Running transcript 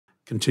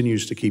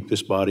continues to keep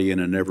this body in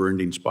a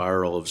never-ending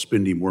spiral of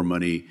spending more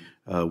money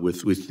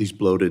with these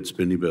bloated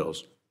spending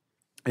bills.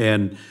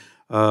 And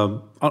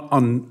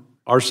on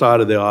our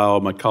side of the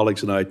aisle, my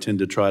colleagues and I tend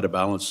to try to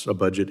balance a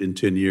budget in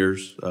 10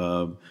 years.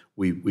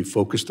 We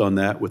focused on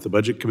that with the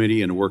Budget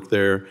Committee and worked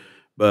there.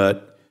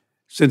 But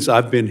since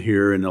I've been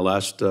here in the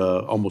last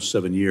almost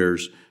 7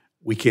 years,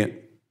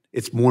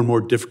 it's more and more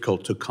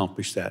difficult to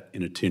accomplish that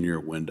in a 10-year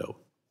window.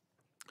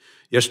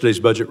 Yesterday's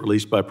budget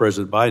released by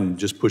President Biden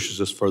just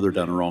pushes us further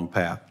down the wrong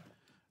path.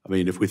 I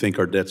mean, if we think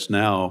our debt's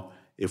now,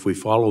 if we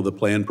follow the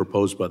plan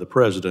proposed by the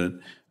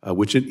president,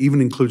 which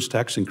even includes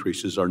tax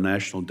increases, our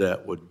national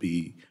debt would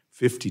be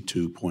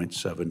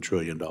 $52.7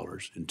 trillion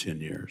in 10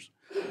 years.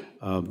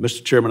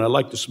 Mr. Chairman, I'd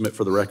like to submit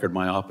for the record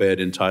my op-ed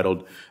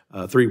entitled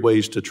 3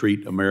 Ways to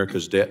Treat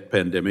America's Debt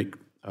Pandemic.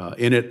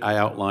 In it, I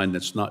outline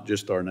that's not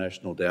just our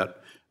national debt,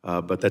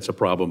 but that's a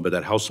problem, but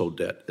that household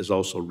debt has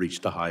also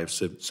reached a high of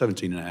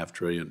 $17.5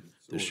 trillion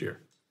this year.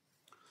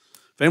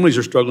 Families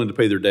are struggling to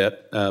pay their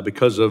debt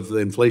because of the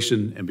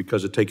inflation and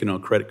because of taking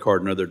on credit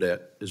card and other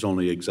debt is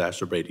only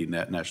exacerbating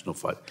that national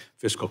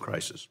fiscal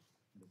crisis.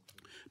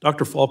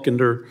 Dr.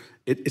 Falkender,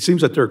 it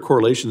seems that there are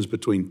correlations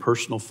between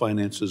personal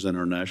finances and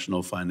our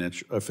national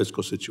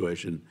fiscal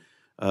situation.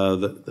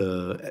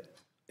 The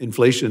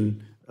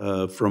inflation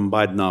from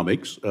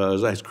Bidenomics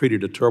has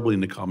created a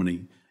turbulent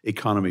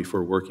economy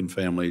for working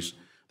families.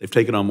 They've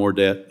taken on more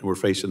debt, and we're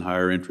facing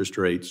higher interest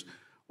rates,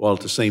 while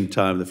at the same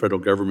time the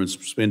federal government's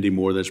spending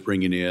more that's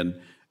bringing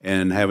in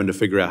and having to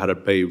figure out how to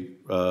pay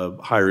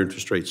higher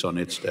interest rates on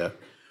its debt.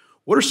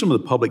 What are some of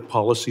the public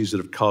policies that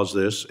have caused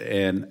this,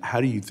 and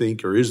how do you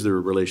think, or is there a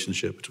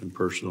relationship between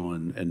personal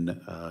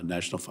and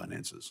national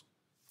finances?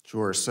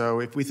 Sure. So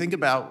if we think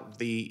about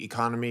the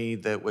economy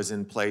that was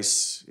in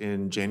place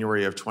in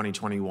January of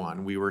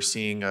 2021, we were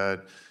seeing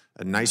a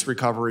nice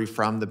recovery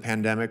from the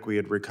pandemic. We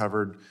had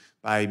recovered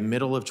by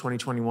middle of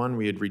 2021.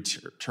 We had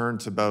returned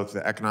to both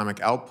the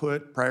economic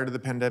output prior to the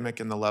pandemic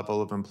and the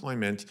level of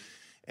employment.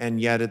 And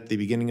yet at the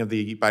beginning of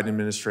the Biden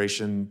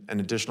administration,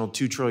 an additional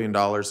 $2 trillion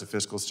of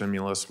fiscal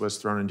stimulus was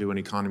thrown into an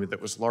economy that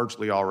was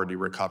largely already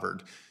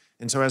recovered.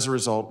 And so as a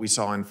result, we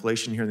saw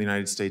inflation here in the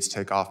United States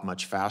take off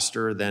much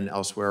faster than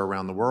elsewhere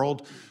around the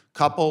world,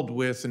 coupled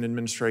with an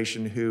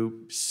administration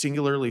who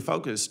singularly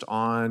focused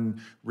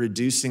on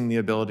reducing the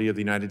ability of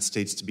the United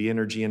States to be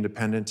energy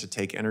independent, to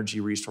take energy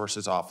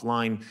resources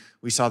offline.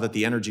 We saw that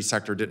the energy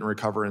sector didn't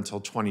recover until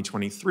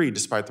 2023,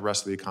 despite the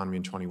rest of the economy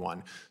in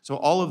 21. So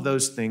all of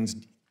those things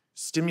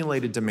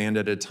stimulated demand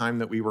at a time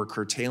that we were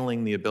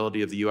curtailing the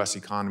ability of the U.S.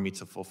 economy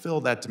to fulfill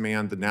that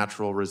demand. The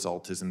natural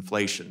result is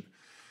inflation.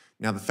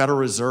 Now, the Federal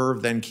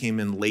Reserve then came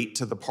in late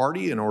to the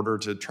party in order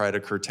to try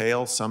to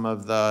curtail some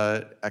of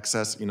the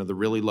excess, the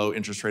really low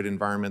interest rate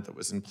environment that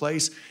was in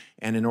place.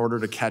 And in order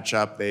to catch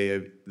up,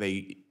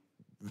 they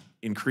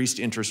increased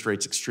interest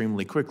rates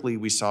extremely quickly.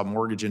 We saw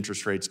mortgage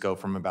interest rates go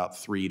from about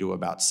 3% to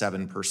about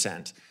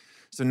 7%.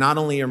 So not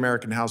only are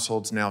American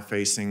households now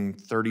facing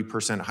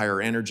 30% higher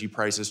energy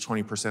prices,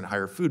 20%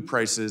 higher food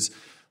prices,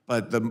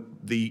 but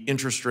the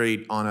interest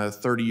rate on a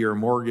 30-year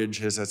mortgage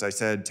has, as I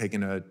said,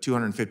 taken a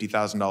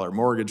 $250,000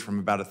 mortgage from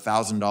about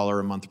 $1,000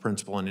 a month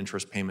principal and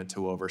interest payment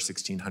to over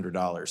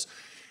 $1,600.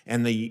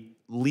 And the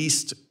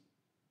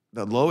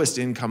lowest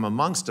income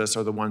amongst us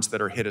are the ones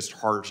that are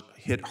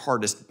hit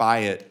hardest by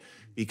it,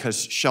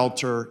 because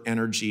shelter,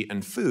 energy,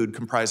 and food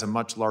comprise a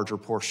much larger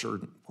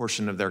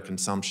portion of their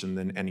consumption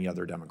than any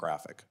other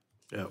demographic.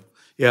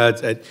 Yeah,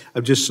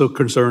 I'm just so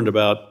concerned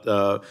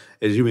about,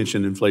 as you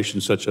mentioned, inflation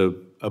is such a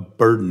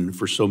burden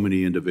for so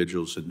many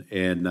individuals,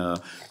 and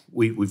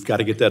we've got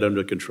to get that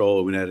under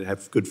control. We have to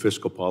have good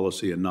fiscal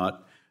policy and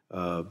not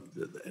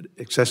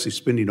excessive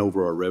spending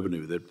over our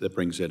revenue that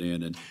brings that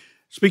in. And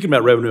speaking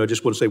about revenue, I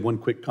just want to say one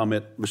quick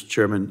comment, Mr.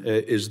 Chairman,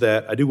 is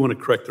that I do want to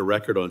correct the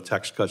record on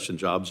Tax Cuts and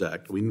Jobs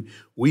Act.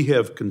 We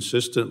have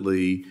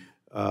consistently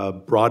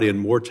brought in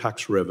more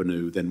tax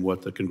revenue than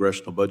what the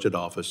Congressional Budget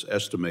Office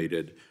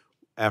estimated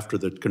after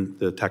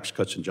the Tax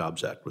Cuts and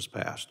Jobs Act was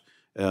passed.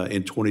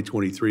 In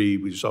 2023,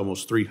 we saw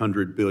almost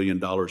 $300 billion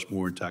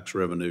more in tax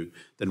revenue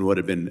than what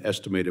had been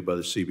estimated by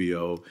the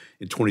CBO.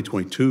 In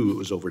 2022, it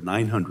was over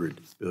 $900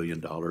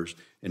 billion,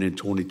 and in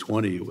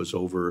 2020, it was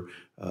over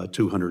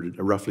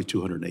roughly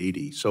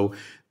 280. So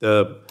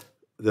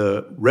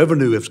the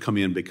revenue has come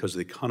in because of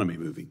the economy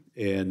moving,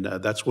 and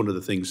that's one of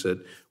the things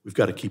that we've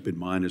got to keep in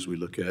mind as we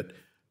look at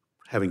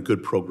having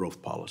good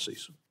pro-growth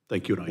policies.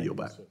 Thank you, and I yield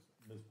back.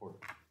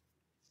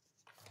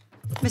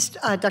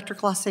 Dr.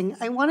 Glossing,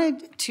 I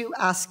wanted to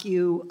ask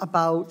you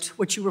about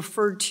what you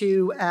referred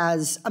to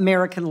as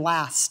American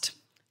Last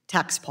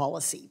tax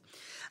policy.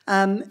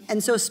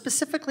 And so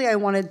specifically, I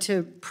wanted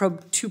to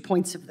probe 2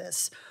 points of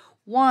this.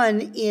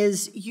 One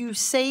is you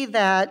say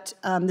that,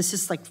 this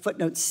is like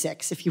footnote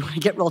 6, if you want to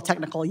get real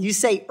technical. You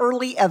say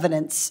early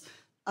evidence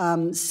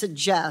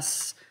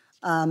suggests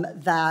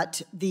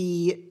that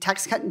the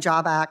Tax Cut and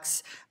Job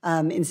Act's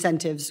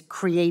incentives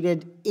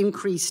created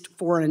increased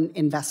foreign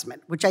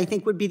investment, which I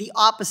think would be the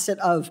opposite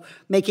of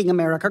making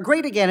America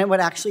great again. It would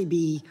actually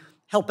be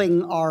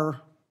helping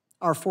our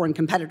our foreign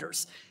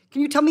competitors.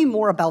 Can you tell me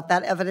more about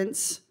that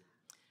evidence?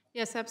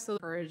 Yes,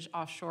 absolutely. Encourage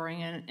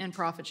offshoring and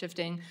profit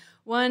shifting.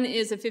 One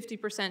is a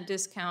 50%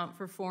 discount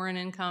for foreign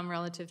income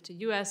relative to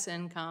U.S.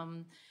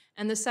 income.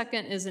 And the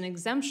second is an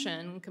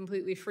exemption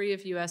completely free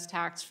of U.S.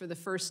 tax for the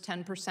first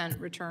 10%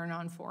 return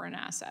on foreign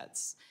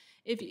assets.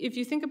 If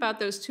you think about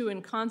those two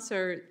in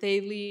concert, they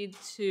lead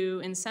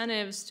to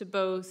incentives to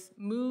both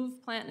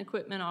move plant and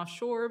equipment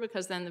offshore,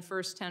 because then the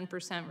first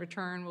 10%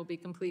 return will be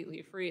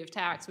completely free of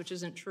tax, which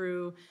isn't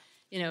true,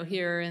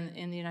 here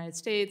in the United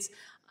States,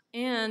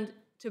 and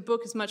to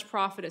book as much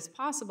profit as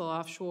possible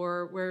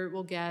offshore, where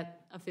we'll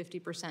get a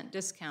 50%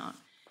 discount.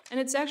 And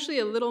it's actually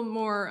a little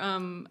more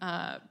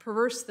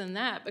perverse than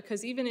that,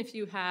 because even if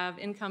you have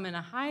income in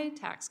a high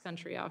tax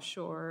country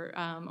offshore,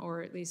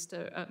 or at least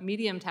a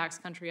medium tax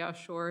country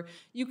offshore,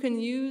 you can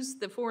use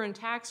the foreign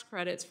tax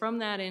credits from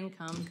that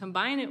income,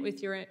 combine it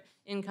with your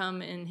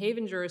income in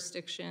haven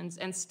jurisdictions,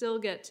 and still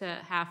get to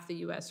half the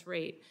US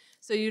rate.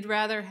 So you'd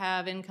rather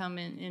have income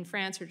in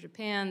France or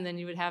Japan than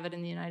you would have it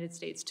in the United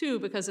States too,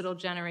 because it'll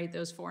generate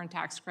those foreign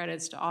tax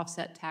credits to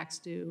offset tax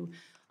due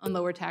on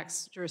lower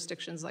tax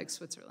jurisdictions like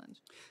Switzerland.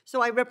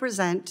 So I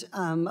represent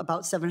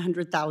about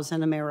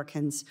 700,000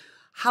 Americans.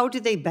 How do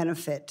they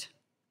benefit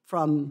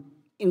from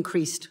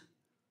increased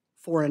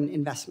foreign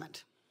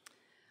investment?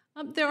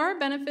 There are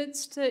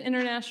benefits to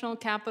international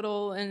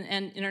capital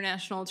and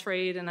international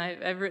trade, and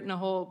I've written a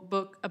whole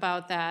book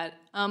about that.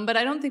 But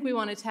I don't think we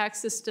want a tax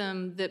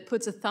system that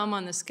puts a thumb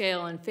on the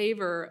scale in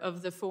favor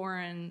of the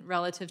foreign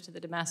relative to the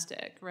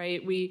domestic,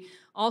 right? We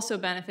also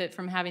benefit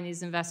from having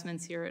these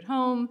investments here at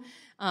home,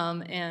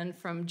 and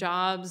from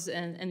jobs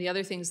and the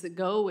other things that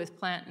go with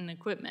plant and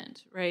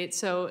equipment, right?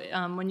 So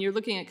when you're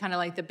looking at kind of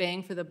like the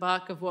bang for the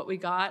buck of what we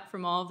got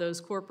from all of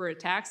those corporate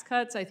tax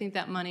cuts, I think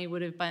that money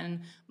would have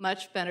been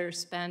much better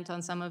spent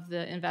on some of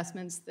the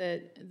investments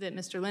that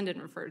Mr.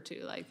 Linden referred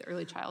to, like the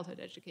early childhood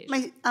education.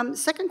 My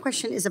second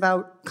question is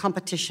about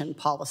competition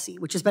policy,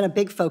 which has been a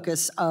big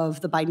focus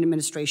of the Biden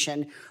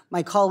administration.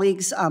 My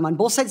colleagues on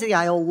both sides of the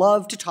aisle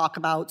love to talk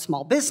about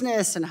small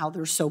business and how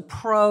they're so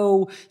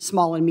pro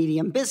small and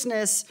medium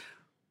business.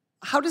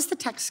 How does the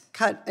Tax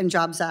Cut and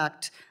Jobs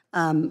Act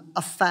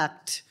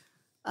affect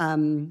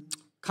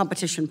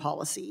competition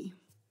policy?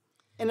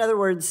 In other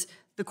words,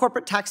 the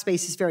corporate tax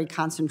base is very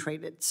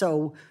concentrated.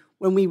 So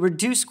when we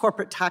reduce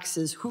corporate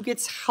taxes, who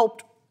gets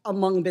helped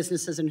among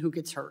businesses and who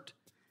gets hurt?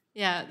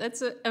 Yeah,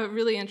 that's a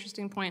really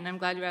interesting point, and I'm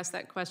glad you asked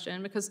that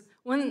question, because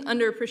one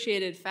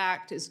underappreciated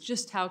fact is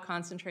just how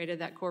concentrated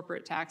that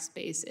corporate tax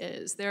base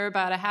is. There are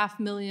about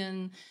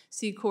 500,000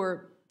 C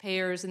Corp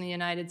payers in the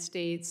United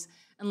States,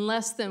 and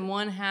less than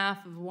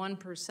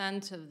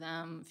 0.5% of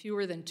them,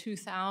 fewer than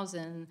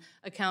 2,000,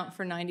 account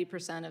for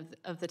 90%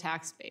 of the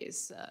tax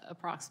base,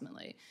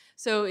 approximately.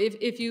 So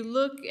if you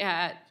look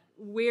at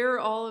where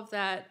all of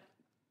that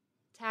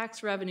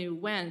tax revenue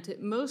went,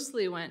 it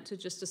mostly went to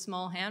just a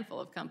small handful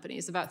of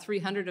companies. About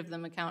 300 of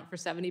them account for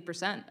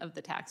 70% of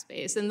the tax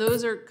base. And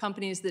those are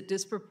companies that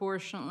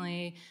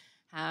disproportionately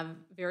have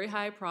very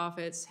high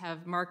profits,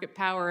 have market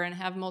power, and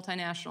have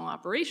multinational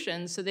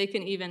operations, so they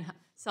can even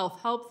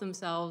self-help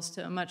themselves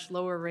to a much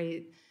lower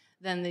rate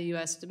than the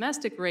U.S.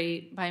 domestic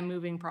rate by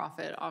moving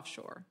profit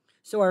offshore.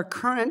 So our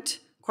current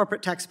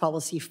corporate tax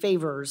policy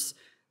favors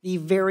the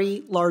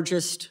very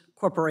largest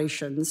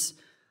corporations,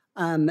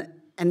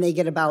 and they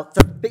get about,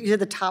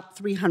 the top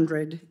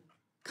 300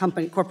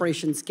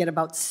 corporations get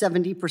about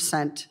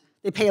 70%,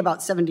 they pay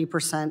about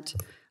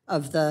 70%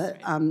 of the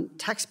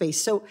tax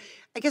base. So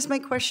I guess my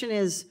question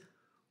is,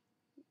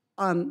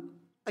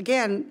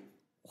 again,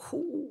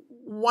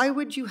 why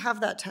would you have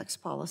that tax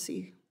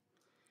policy?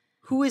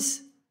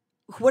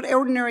 What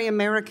ordinary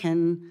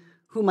American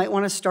who might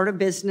want to start a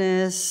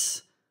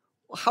business,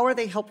 how are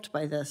they helped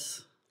by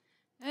this?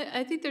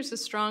 I think there's a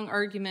strong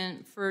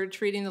argument for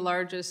treating the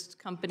largest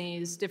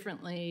companies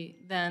differently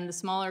than the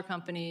smaller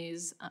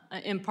companies,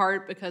 in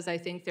part because I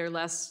think they're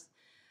less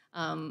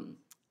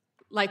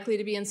likely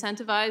to be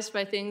incentivized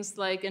by things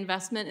like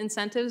investment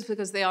incentives,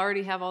 because they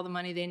already have all the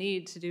money they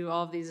need to do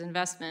all of these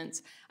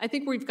investments. I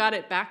think we've got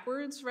it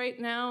backwards right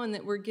now, and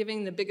that we're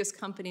giving the biggest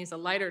companies a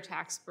lighter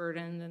tax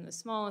burden than the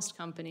smallest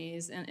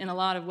companies in a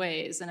lot of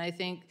ways. And I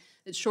think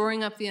that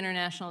shoring up the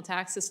international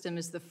tax system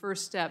is the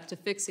first step to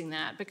fixing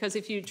that, because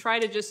if you try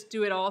to just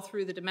do it all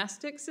through the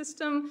domestic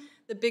system,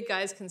 the big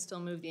guys can still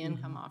move the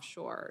income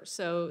offshore.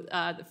 So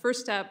the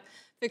first step,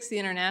 fix the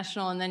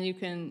international, and then you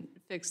can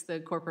fix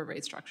the corporate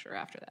rate structure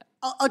after that.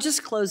 I'll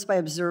just close by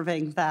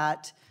observing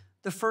that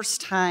the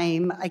first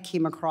time I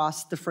came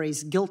across the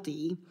phrase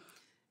guilty,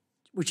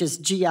 which is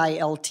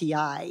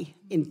G-I-L-T-I,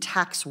 in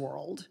tax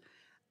world,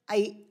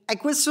 I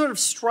was sort of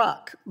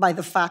struck by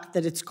the fact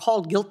that it's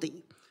called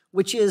guilty,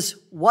 which is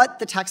what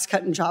the Tax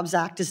Cut and Jobs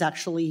Act is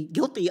actually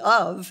guilty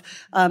of.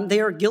 They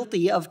are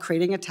guilty of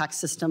creating a tax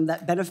system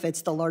that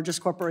benefits the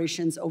largest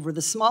corporations over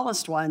the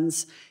smallest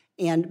ones,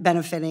 and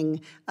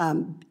benefiting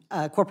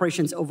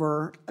corporations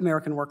over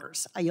American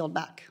workers. I yield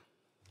back.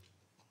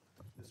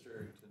 Mr.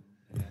 Arrington,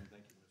 and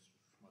thank you, Mr.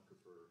 Schweikert,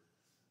 for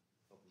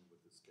helping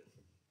with this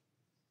schedule.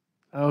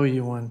 Oh,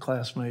 you won,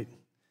 classmate.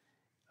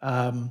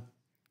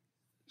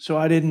 So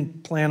I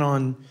didn't plan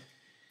on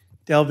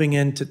delving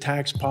into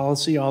tax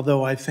policy,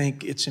 although I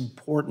think it's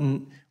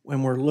important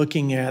when we're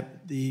looking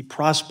at the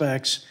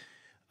prospects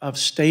of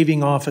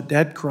staving off a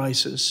debt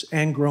crisis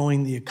and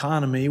growing the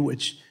economy,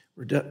 which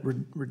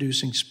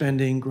reducing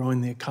spending,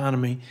 growing the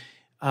economy.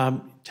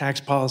 Tax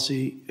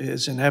policy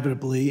is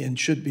inevitably and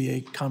should be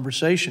a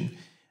conversation.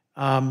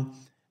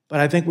 But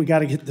I think we got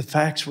to get the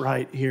facts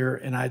right here,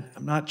 and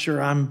I'm not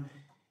sure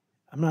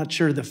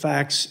the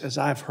facts as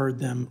I've heard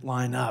them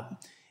line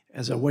up.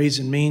 As a Ways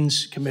and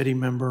Means Committee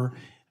member,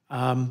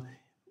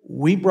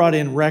 we brought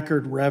in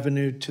record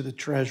revenue to the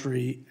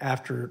Treasury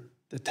after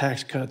the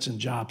Tax Cuts and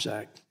Jobs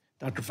Act.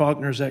 Dr.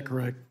 Faulkner, is that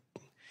correct?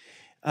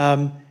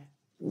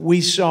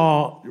 We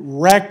saw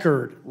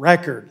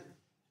record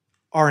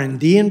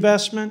R&D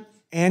investment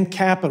and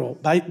capital,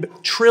 by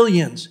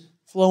trillions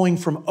flowing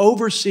from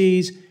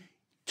overseas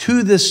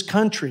to this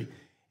country.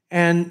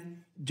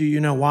 And do you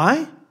know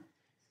why?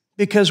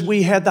 Because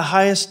we had the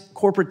highest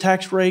corporate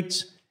tax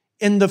rates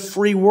in the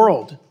free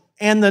world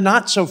and the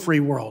not so free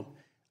world.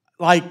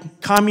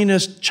 Like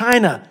communist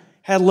China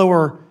had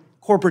lower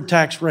corporate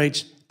tax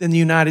rates than the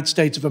United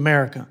States of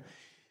America.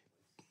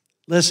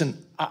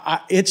 Listen,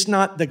 it's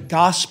not the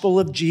gospel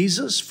of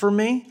Jesus for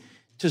me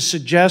to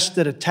suggest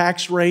that a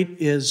tax rate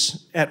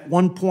is at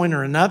one point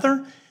or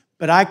another,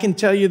 but I can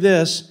tell you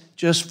this,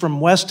 just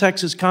from West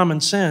Texas common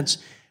sense,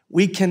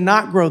 we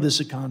cannot grow this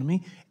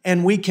economy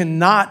and we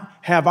cannot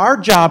have our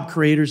job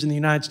creators in the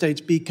United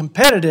States be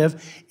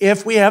competitive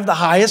if we have the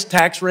highest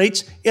tax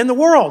rates in the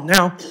world.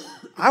 Now,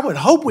 I would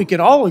hope we could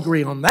all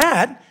agree on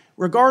that,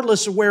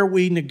 regardless of where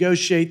we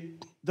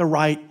negotiate the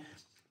right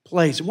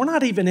place. We're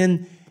not even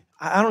in,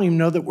 I don't even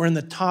know that we're in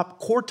the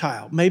top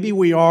quartile. Maybe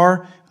we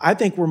are. I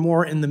think we're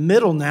more in the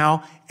middle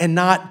now and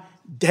not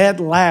dead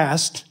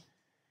last.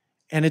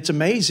 And it's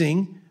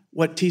amazing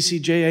what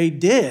TCJA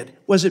did.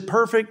 Was it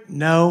perfect?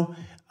 No.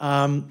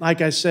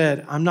 Like I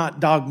said, I'm not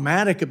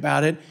dogmatic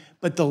about it,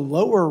 but the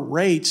lower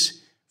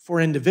rates for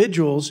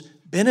individuals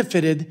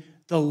benefited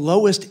the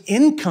lowest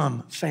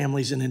income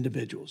families and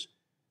individuals.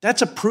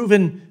 That's a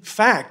proven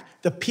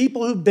fact. The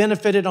people who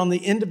benefited on the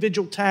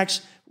individual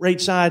tax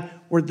rate side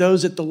were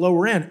those at the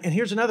lower end. And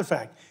here's another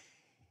fact.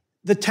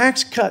 The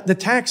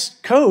tax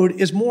code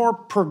is more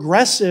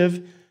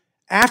progressive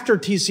after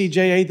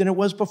TCJA than it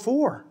was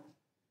before.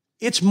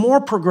 It's more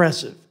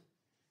progressive.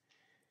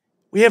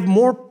 We have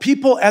more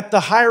people at the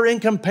higher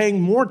income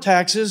paying more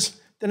taxes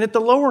than at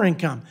the lower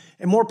income,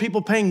 and more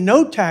people paying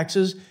no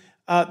taxes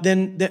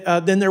than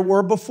there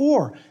were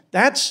before.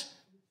 That's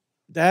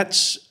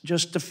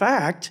just a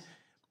fact.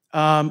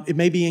 It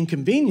may be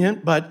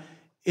inconvenient, but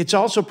it's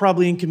also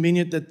probably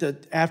inconvenient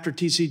that after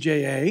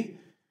TCJA,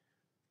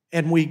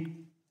 and we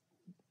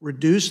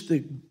reduced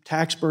the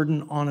tax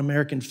burden on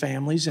American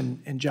families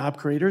and job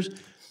creators,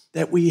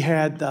 that we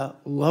had the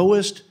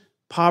lowest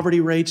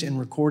poverty rates in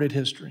recorded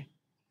history.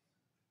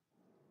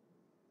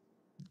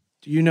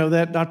 Do you know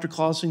that, Dr.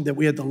 Clausing, that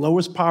we had the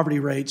lowest poverty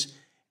rates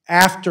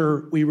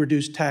after we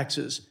reduced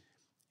taxes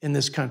in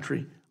this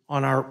country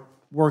on our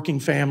working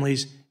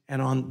families and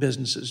on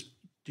businesses?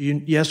 Do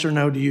you, yes or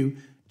no, do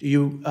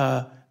you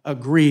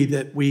agree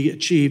that we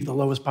achieved the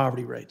lowest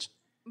poverty rates?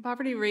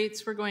 Poverty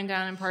rates were going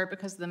down in part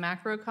because of the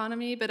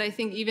macroeconomy, but I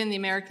think even the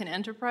American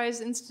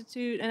Enterprise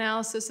Institute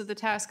analysis of the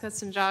Tax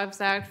Cuts and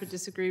Jobs Act would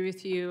disagree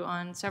with you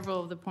on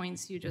several of the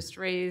points you just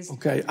raised.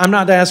 Okay, I'm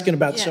not asking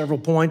about several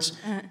points,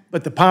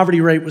 but the poverty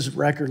rate was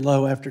record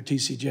low after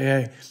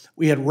TCJA.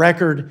 We had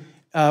record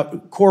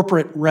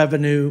corporate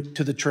revenue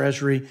to the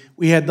Treasury.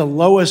 We had the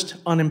lowest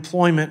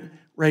unemployment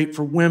rate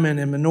for women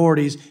and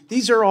minorities.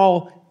 These are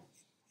all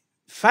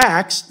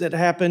facts that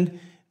happened,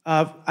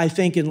 I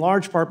think, in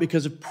large part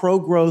because of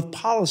pro-growth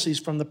policies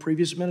from the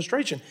previous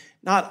administration.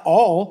 Not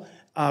all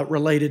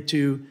related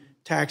to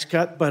tax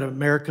cut, but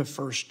America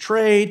First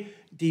Trade,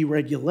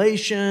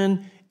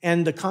 deregulation,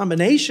 and the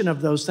combination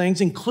of those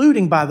things,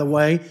 including, by the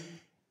way,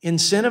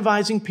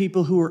 incentivizing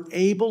people who are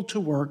able to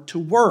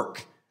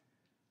work.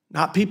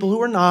 Not people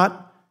who are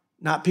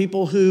not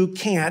people who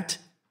can't,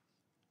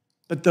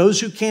 but those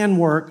who can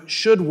work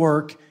should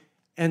work.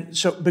 And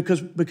so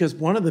because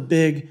one of the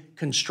big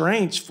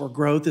constraints for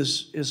growth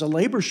is a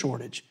labor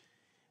shortage,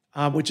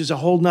 which is a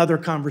whole nother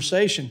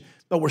conversation.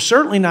 But we're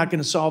certainly not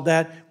going to solve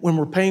that when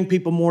we're paying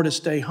people more to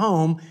stay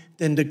home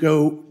than to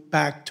go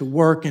back to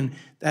work. And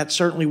that's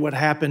certainly what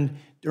happened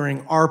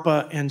during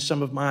ARPA and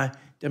some of my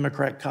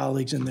Democrat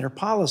colleagues and their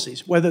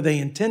policies, whether they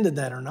intended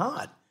that or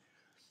not.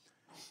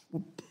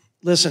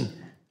 Listen,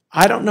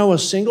 I don't know a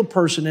single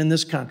person in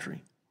this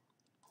country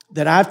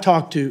that I've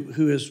talked to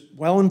who is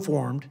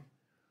well-informed,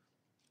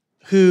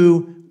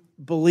 who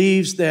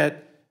believes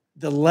that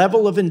the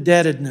level of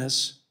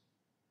indebtedness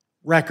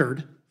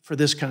record for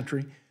this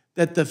country,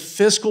 that the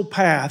fiscal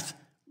path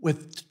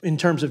in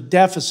terms of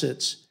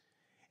deficits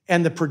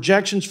and the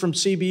projections from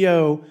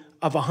CBO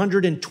of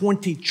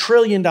 $120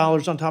 trillion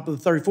on top of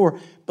the 34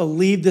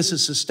 believe this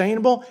is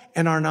sustainable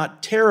and are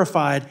not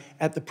terrified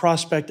at the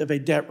prospect of a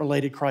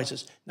debt-related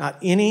crisis. Not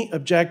any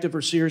objective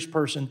or serious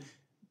person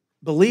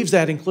believes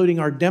that, including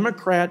our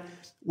Democrat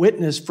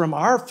witness from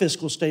our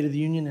fiscal State of the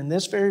Union in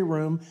this very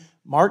room,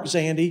 Mark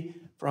Zandi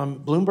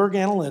from Bloomberg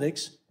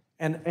Analytics,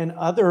 and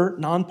other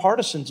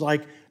nonpartisans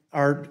like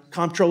our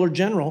Comptroller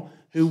General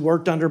who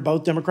worked under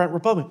both Democrat and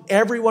Republican.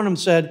 Every one of them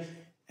said,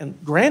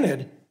 and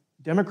granted,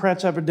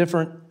 Democrats have a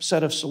different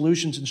set of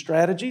solutions and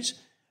strategies.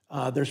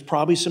 There's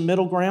probably some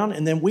middle ground,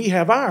 and then we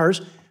have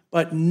ours,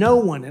 but no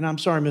one, and I'm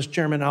sorry, Mr.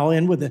 Chairman, I'll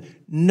end with it,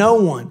 no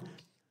one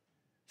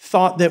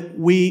thought that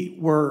we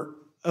were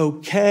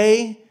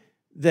okay,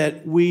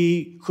 that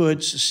we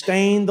could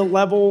sustain the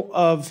level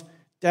of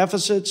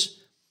deficits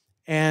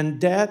and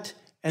debt,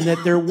 and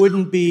that there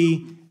wouldn't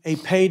be a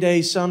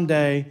payday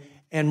someday,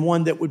 and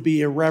one that would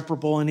be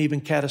irreparable and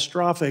even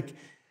catastrophic.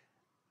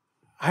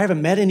 I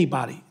haven't met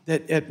anybody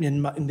that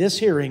in this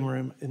hearing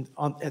room,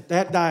 at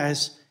that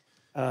dais,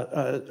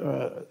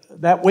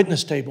 that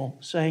witness table,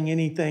 saying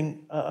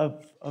anything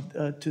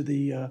to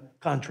the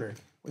contrary.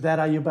 With that,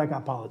 I yield back. I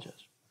apologize.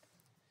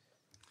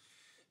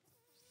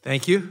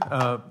 Thank you.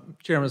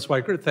 Chairman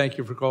Schweikert, thank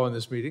you for calling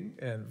this meeting,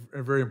 and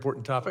a very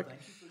important topic.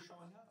 Thank you for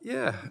showing up.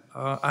 Yeah,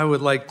 I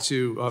would like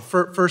to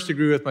first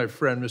agree with my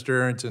friend, Mr.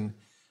 Arrington,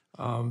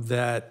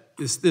 that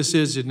this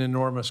is an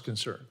enormous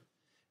concern.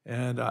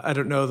 And I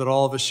don't know that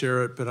all of us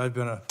share it, but I've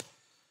been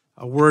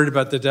worried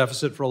about the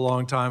deficit for a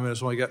long time, and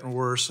it's only gotten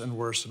worse and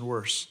worse and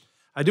worse.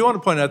 I do want to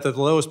point out that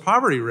the lowest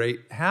poverty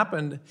rate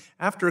happened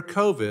after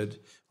COVID,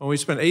 when we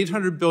spent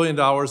 $800 billion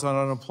on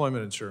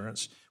unemployment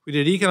insurance. We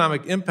did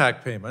economic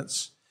impact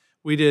payments.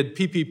 We did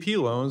PPP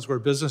loans, where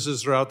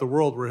businesses throughout the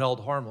world were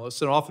held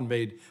harmless and often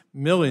made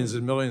millions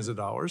and millions of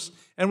dollars.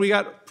 And we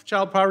got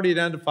child poverty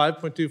down to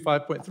 5.2,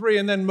 5.3,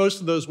 and then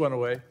most of those went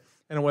away,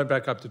 and it went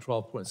back up to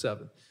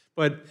 12.7.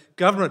 But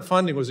government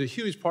funding was a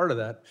huge part of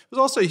that. It was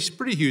also a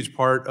pretty huge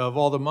part of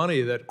all the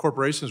money that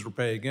corporations were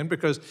paying in,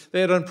 because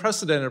they had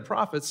unprecedented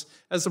profits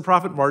as the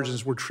profit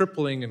margins were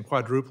tripling and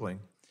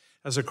quadrupling.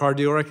 As a car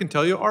dealer, I can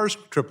tell you ours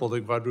tripled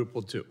and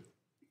quadrupled too.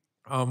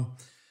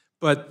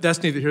 But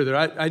that's neither here nor there.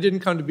 I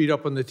didn't come to beat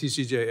up on the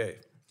TCJA.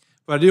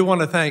 But I do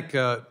want to thank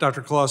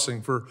Dr.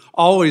 Clausing for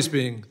always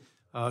being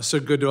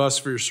so good to us,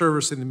 for your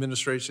service in the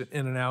administration,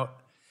 in and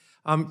out.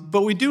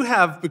 But we do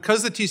have,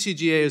 because the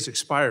TCJA is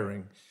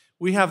expiring,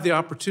 we have the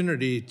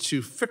opportunity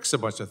to fix a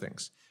bunch of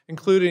things,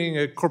 including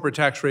a corporate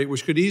tax rate,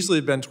 which could easily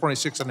have been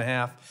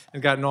 26.5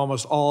 and gotten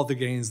almost all of the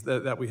gains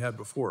that we had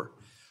before.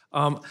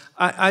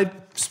 I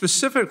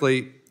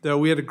specifically, though,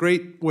 we had a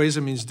great Ways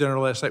and Means dinner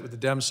last night with the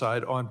Dem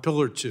side on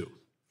Pillar 2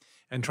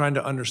 and trying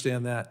to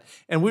understand that.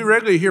 And we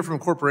regularly hear from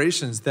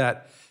corporations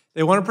that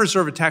they want to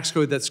preserve a tax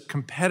code that's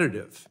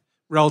competitive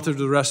relative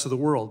to the rest of the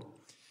world.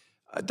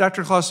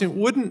 Dr. Clausing,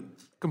 wouldn't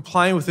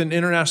complying with an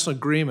international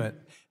agreement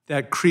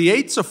that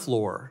creates a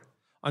floor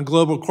on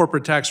global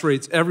corporate tax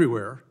rates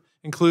everywhere,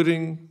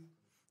 including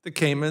the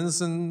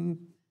Caymans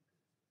and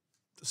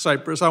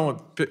Cyprus, I'm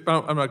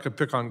not going to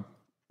pick on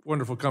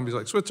wonderful companies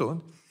like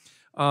Switzerland,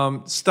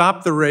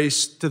 stop the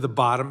race to the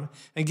bottom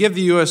and give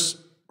the U.S.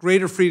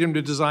 greater freedom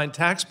to design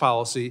tax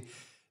policy,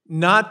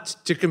 not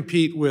to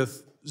compete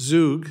with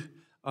Zug,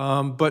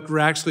 but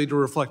actually to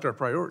reflect our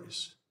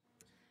priorities?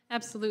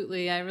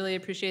 Absolutely. I really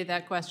appreciate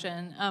that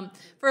question.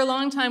 For a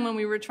long time, when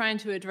we were trying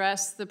to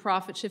address the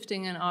profit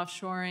shifting and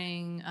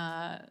offshoring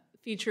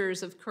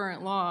features of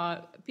current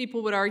law,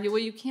 people would argue, well,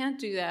 you can't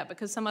do that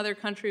because some other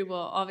country will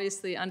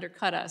obviously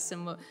undercut us,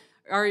 and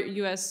our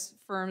U.S.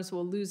 firms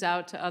will lose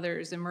out to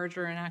others in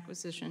merger and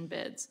acquisition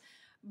bids.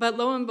 But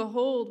lo and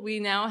behold, we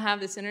now have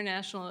this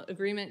international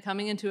agreement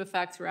coming into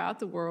effect throughout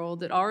the world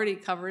that already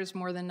covers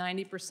more than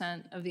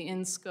 90% of the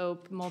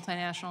in-scope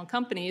multinational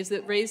companies,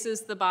 that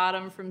raises the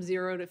bottom from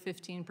 0 to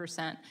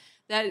 15%.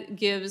 That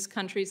gives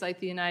countries like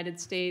the United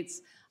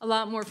States a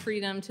lot more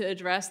freedom to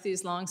address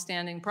these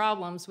longstanding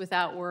problems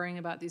without worrying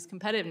about these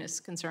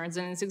competitiveness concerns.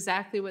 And it's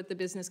exactly what the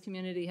business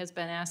community has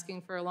been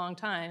asking for a long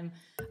time,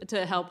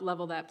 to help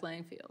level that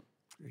playing field.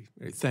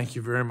 Great. Thank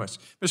you very much.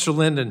 Mr.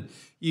 Linden,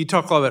 you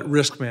talk a lot about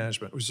risk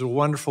management, which is a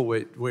wonderful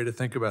way to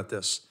think about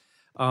this.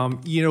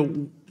 You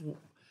know,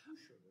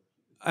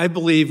 I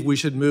believe we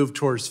should move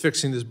towards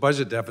fixing this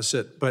budget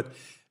deficit, but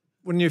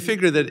when you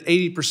figure that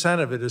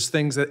 80% of it is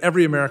things that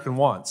every American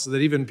wants, that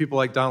even people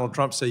like Donald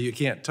Trump say you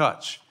can't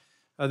touch,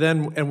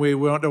 and we don't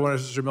want to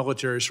use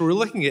military, so we're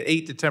looking at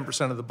 8 to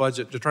 10% of the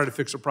budget to try to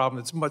fix a problem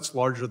that's much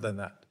larger than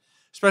that,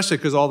 especially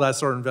because all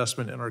that's our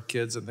investment in our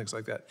kids and things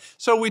like that.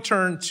 So we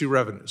turn to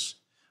revenues.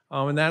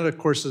 And that, of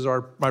course, is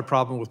my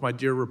problem with my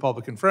dear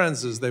Republican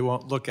friends, is they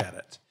won't look at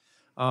it.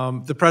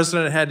 The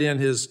president had in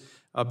his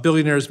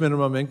billionaire's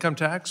minimum income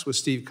tax, which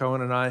Steve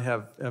Cohen and I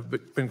have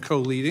been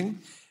co-leading.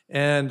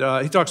 And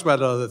he talks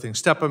about other things,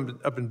 step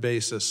up in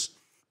basis,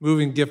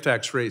 moving gift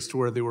tax rates to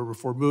where they were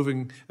before,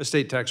 moving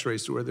estate tax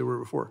rates to where they were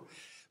before.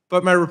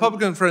 But my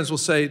Republican friends will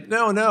say,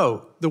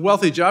 no, the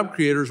wealthy job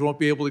creators won't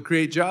be able to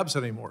create jobs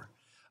anymore.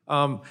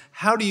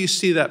 How do you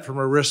see that from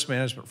a risk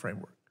management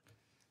framework?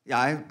 Yeah,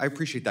 I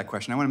appreciate that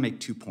question. I want to make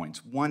 2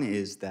 points. One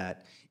is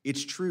that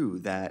it's true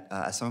that,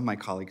 as some of my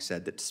colleagues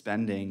said, that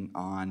spending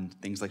on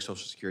things like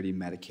Social Security and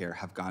Medicare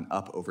have gone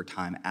up over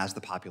time as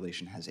the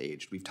population has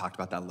aged. We've talked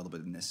about that a little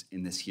bit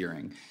in this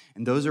hearing.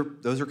 And those are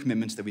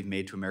commitments that we've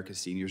made to America's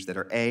seniors that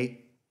are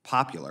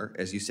popular,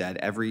 as you said,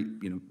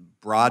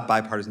 broad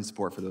bipartisan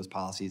support for those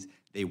policies.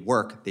 They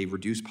work, they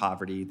reduce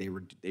poverty,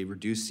 they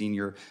reduce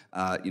senior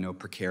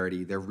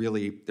precarity.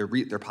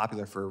 They're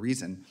popular for a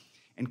reason.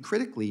 And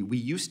critically, we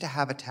used to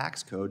have a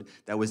tax code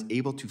that was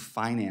able to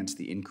finance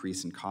the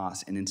increase in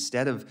costs. And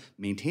instead of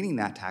maintaining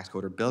that tax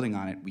code or building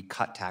on it, we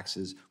cut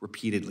taxes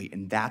repeatedly.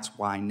 And that's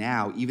why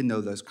now, even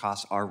though those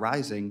costs are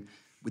rising,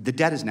 the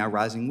debt is now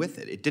rising with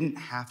it. It didn't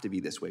have to be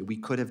this way. We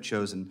could have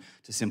chosen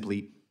to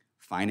simply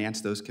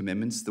finance those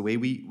commitments the way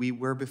we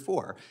were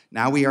before.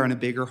 Now we are in a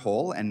bigger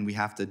hole and we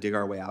have to dig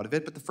our way out of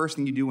it. But the first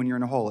thing you do when you're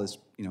in a hole is,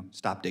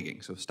 stop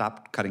digging. So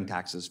stop cutting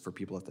taxes for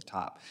people at the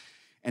top.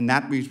 And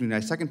that brings me to my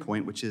second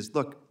point, which is,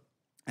 look,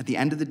 at the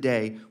end of the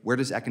day, where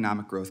does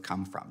economic growth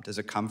come from? Does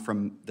it come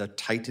from the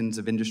titans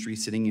of industry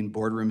sitting in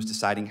boardrooms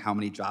deciding how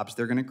many jobs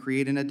they're going to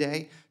create in a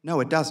day? No,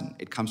 it doesn't.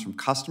 It comes from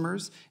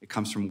customers, it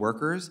comes from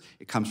workers,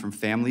 it comes from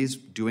families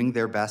doing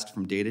their best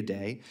from day to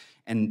day.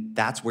 And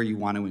that's where you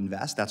want to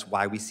invest. That's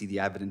why we see the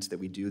evidence that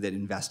we do, that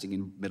investing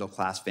in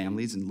middle-class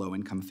families and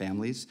low-income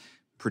families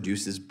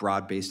produces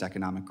broad-based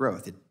economic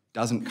growth. It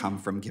doesn't come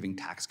from giving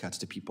tax cuts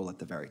to people at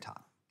the very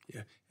top.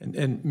 Yeah,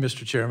 and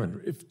Mr.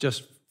 Chairman, if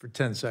just for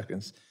 10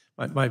 seconds,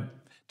 my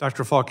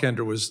Dr.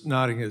 Falkender was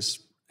nodding his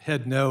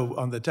head no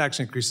on the tax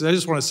increases. I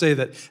just want to say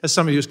that as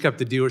somebody who's kept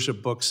the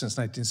dealership books since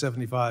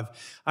 1975,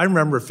 I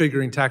remember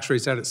figuring tax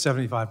rates out at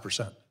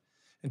 75%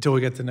 until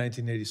we get to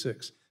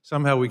 1986.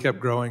 Somehow we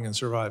kept growing and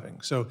surviving.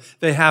 So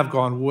they have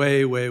gone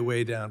way, way,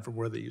 way down from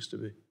where they used to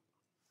be.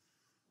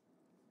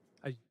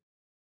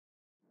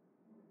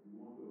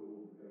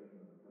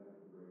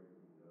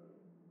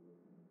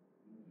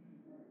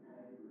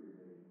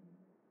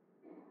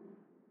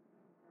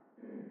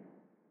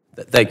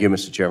 Thank you,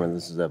 Mr. Chairman.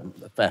 This is a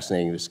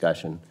fascinating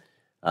discussion.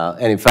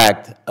 And in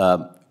fact,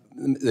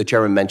 the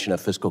chairman mentioned a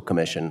fiscal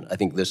commission. I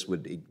think this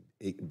would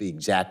be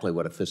exactly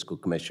what a fiscal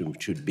commission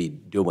should be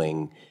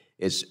doing,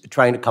 is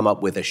trying to come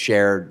up with a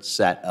shared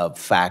set of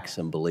facts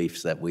and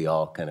beliefs that we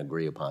all can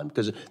agree upon.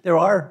 Because there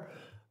are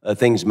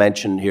things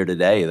mentioned here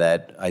today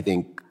that I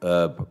think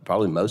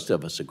probably most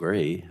of us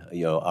agree.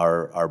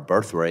 Our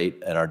birth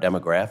rate and our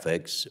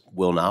demographics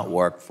will not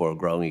work for a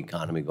growing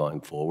economy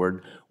going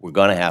forward. We're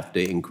going to have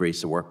to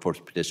increase the workforce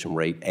participation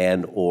rate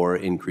and or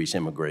increase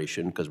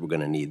immigration because we're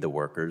going to need the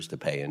workers to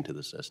pay into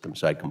the system.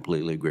 So I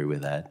completely agree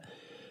with that.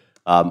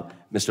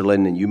 Mr.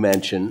 Linden, you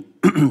mentioned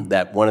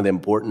that one of the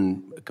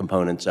important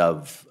components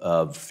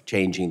of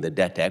changing the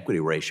debt-to-equity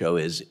ratio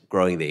is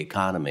growing the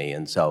economy.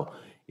 And so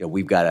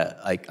we've got to,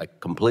 I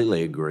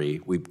completely agree,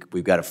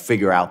 we've got to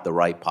figure out the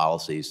right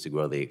policies to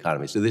grow the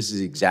economy. So this is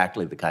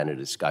exactly the kind of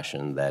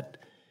discussion that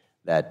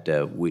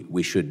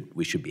we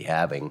should be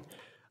having.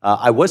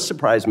 I was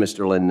surprised,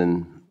 Mr.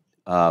 Linden,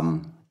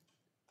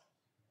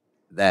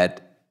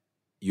 that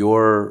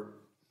your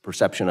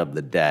perception of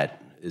the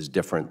debt is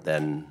different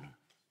than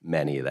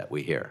many that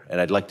we hear.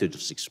 And I'd like to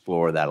just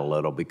explore that a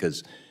little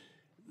because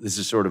this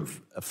is sort of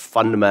a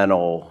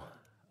fundamental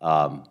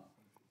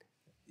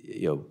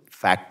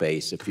fact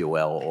base, if you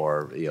will,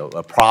 or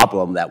a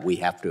problem that we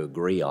have to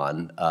agree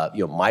on.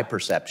 My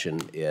perception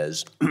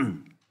is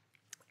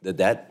the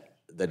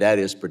debt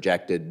is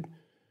projected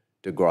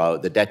to grow.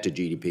 The debt to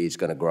GDP is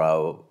going to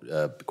grow,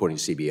 according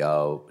to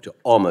CBO, to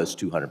almost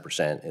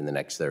 200% in the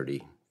next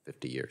 30,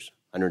 50 years.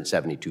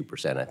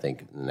 172%, I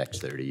think, in the next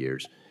 30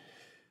 years.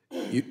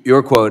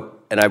 Your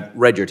quote, and I've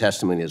read your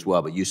testimony as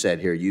well, but you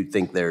said here you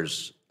think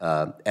there's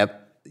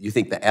you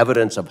think the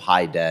evidence of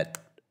high debt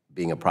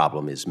being a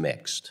problem is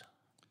mixed.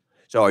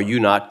 So are you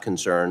not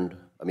concerned?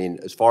 I mean,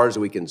 as far as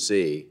we can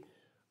see,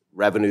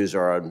 revenues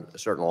are on a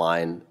certain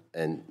line,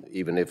 and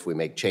even if we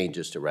make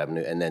changes to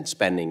revenue, and then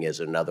spending is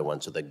another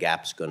one, so the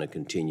gap's going to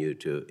continue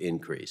to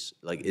increase.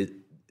 Like,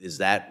 is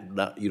that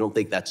not, you don't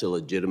think that's a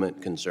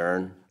legitimate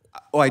concern?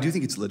 Oh, I do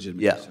think it's a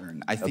legitimate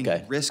concern. I think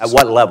risks. At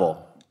what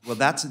level? Well,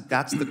 that's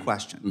the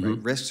question,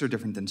 right? Risks are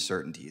different than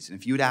certainties. And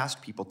if you'd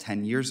asked people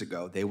 10 years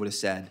ago, they would have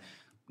said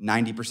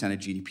 90% of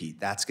GDP,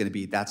 that's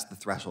the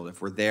threshold.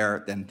 If we're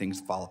there, then things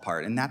fall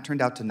apart. And that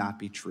turned out to not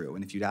be true.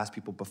 And if you'd asked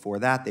people before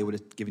that, they would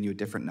have given you a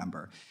different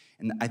number.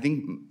 And I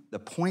think the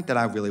point that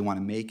I really want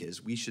to make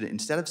is we should,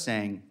 instead of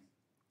saying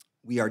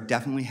we are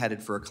definitely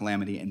headed for a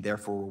calamity and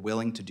therefore we're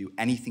willing to do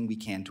anything we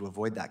can to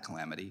avoid that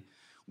calamity,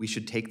 we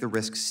should take the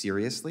risks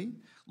seriously,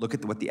 look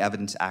at what the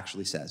evidence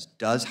actually says.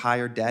 Does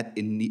higher debt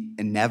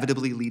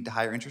inevitably lead to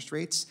higher interest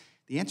rates?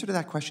 The answer to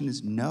that question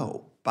is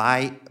no,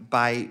 by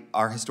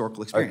our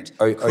historical experience.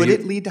 Could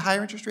it lead to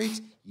higher interest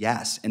rates?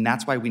 Yes, and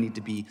that's why we need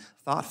to be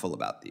thoughtful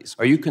about these.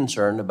 Are you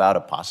concerned about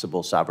a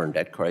possible sovereign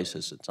debt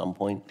crisis at some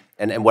point?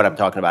 And what I'm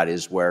talking about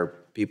is where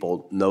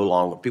people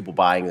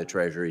buying the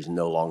treasuries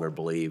no longer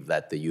believe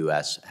that the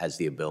U.S. has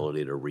the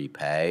ability to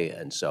repay,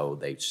 and so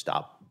they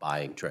stop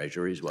buying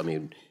treasuries? I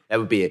mean, that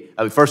would be,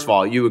 first of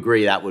all, you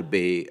agree that would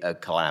be a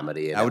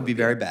calamity. That would be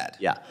very bad.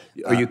 Yeah.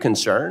 Are you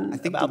concerned I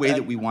think about the way that?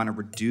 that we want to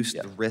reduce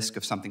the risk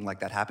of something like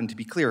that happen, to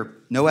be clear,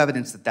 no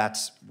evidence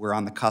that we're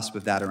on the cusp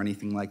of that or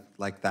anything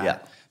like that. Yeah.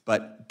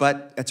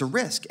 But it's a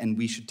risk, and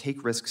we should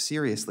take risks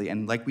seriously.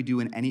 And like we do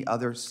in any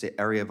other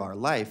area of our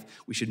life,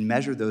 we should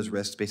measure those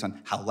risks based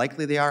on how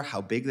likely they are, how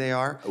big they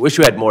are. I wish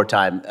we had more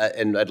time,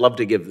 and I'd love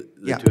to give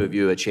the two of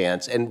you a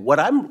chance. And what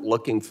I'm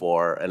looking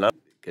for, and I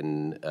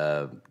can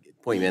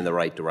point me in the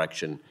right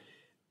direction,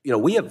 you know,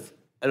 we have,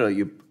 I don't know,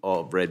 you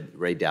all read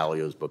Ray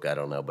Dalio's book, I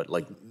don't know, but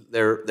like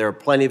there are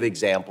plenty of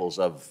examples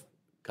of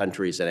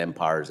countries and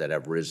empires that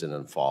have risen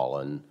and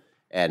fallen.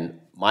 And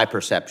my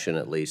perception,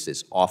 at least,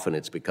 is often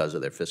it's because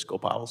of their fiscal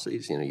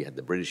policies. You know, you had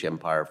the British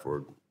Empire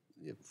for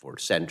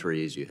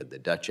centuries, you had the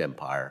Dutch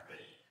Empire,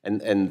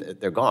 and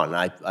they're gone.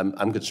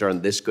 I'm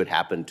concerned this could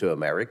happen to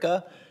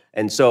America.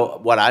 And so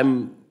what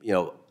I'm, you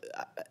know,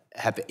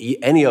 have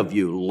any of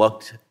you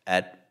looked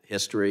at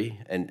history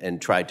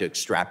and tried to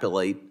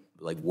extrapolate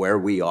like where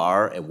we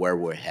are and where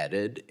we're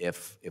headed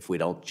if we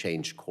don't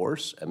change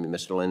course? I mean,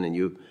 Mr. Lynn and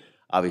you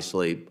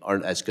obviously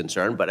aren't as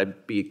concerned, but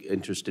I'd be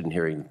interested in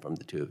hearing from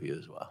the two of you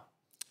as well.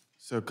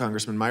 So,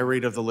 Congressman, my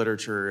read of the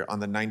literature on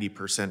the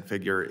 90%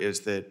 figure is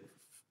that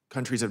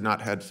countries have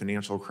not had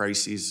financial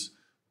crises,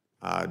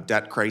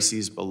 debt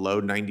crises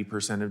below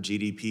 90% of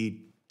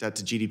GDP, debt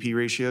to GDP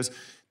ratios,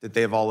 that they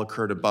have all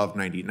occurred above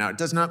 90. Now, it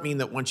does not mean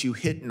that once you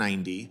hit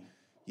 90,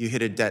 you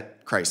hit a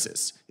debt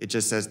crisis. It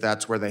just says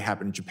that's where they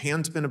happen.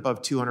 Japan's been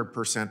above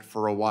 200%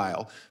 for a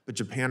while, but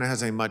Japan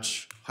has a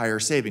much higher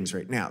savings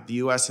rate. Now, the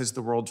US has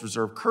the world's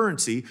reserve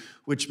currency,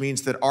 which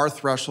means that our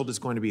threshold is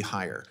going to be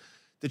higher.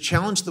 The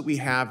challenge that we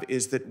have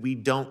is that we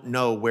don't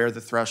know where the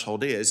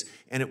threshold is,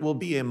 and it will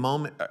be a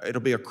moment,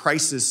 it'll be a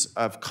crisis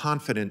of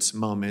confidence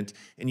moment,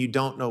 and you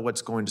don't know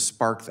what's going to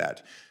spark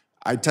that.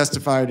 I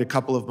testified a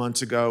couple of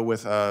months ago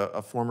with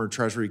a former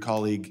Treasury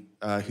colleague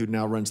who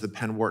now runs the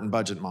Penn-Wharton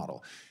budget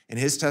model. And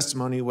his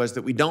testimony was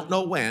that we don't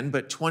know when,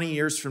 but 20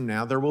 years from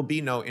now, there will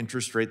be no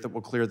interest rate that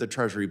will clear the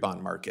Treasury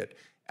bond market.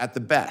 At the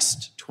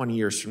best, 20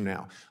 years from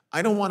now.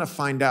 I don't want to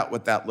find out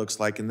what that looks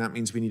like, and that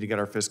means we need to get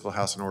our fiscal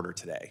house in order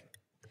today.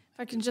 If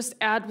I can just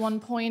add one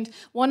point,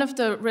 one of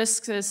the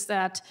risks is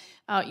that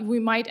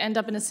we might end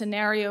up in a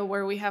scenario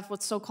where we have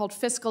what's so-called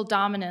fiscal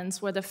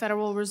dominance, where the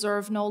Federal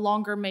Reserve no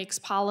longer makes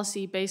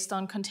policy based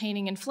on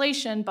containing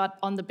inflation, but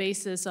on the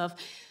basis of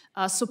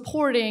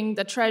supporting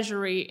the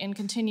Treasury in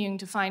continuing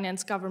to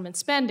finance government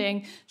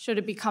spending should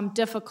it become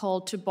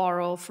difficult to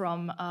borrow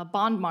from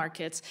bond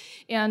markets.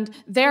 And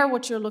there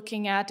what you're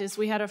looking at is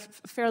we had a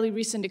fairly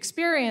recent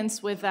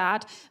experience with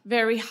that,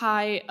 very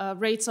high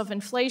rates of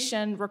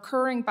inflation,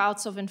 recurring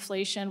bouts of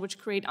inflation, which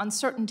create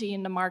uncertainty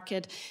in the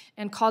market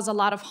and cause a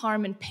lot of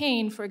harm and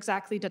pain for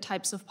exactly the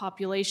types of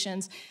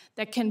populations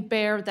that can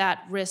bear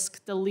that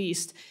risk the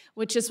least,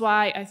 which is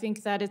why I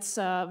think that it's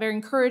very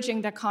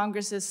encouraging that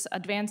Congress is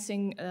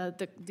advancing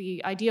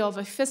the idea of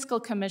a fiscal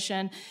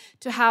commission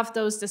to have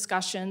those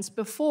discussions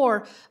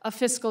before a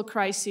fiscal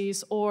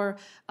crisis or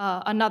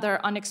another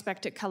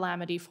unexpected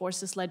calamity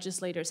forces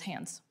legislators'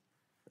 hands.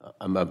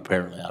 I'm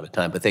apparently out of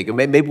time, but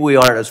maybe we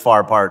aren't as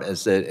far apart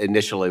as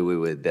initially we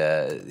would.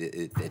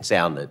 It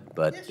sounded,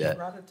 but yeah,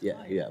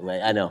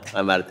 I know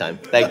I'm out of time.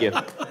 Thank you.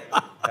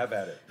 Have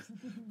at it,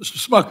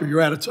 Mr. Smucker. You're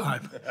out of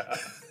time.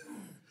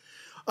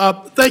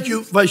 Thank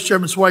you, Vice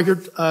Chairman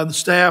Schweikert, the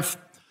staff.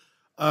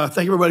 Thank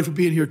everybody for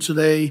being here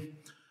today.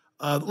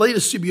 The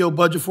latest CBO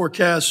budget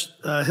forecast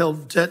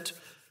held debt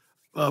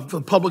for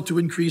the public to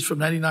increase from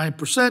 99%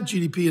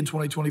 GDP in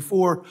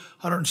 2024,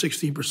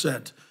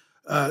 116%.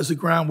 As the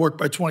groundwork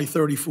by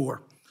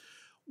 2034.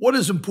 What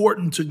is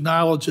important to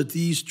acknowledge that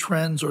these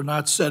trends are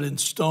not set in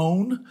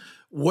stone?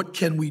 What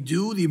can we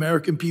do? The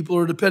American people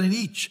are depending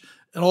each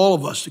and all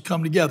of us to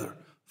come together,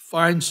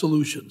 find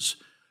solutions.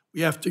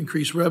 We have to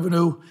increase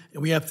revenue,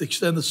 and we have to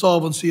extend the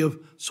solvency of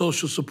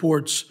social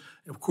supports.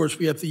 And of course,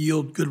 we have to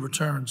yield good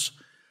returns.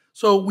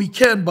 So we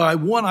can, by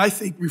one, I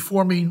think,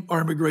 reforming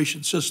our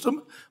immigration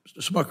system.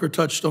 Mr. Smucker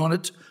touched on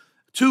it.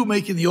 Two,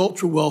 making the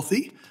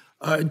ultra-wealthy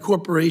and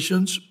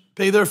corporations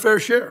pay their fair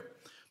share.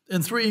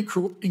 And three,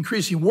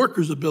 increasing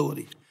workers'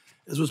 ability,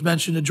 as was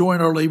mentioned, to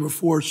join our labor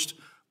force,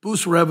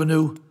 boost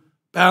revenue,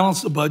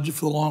 balance the budget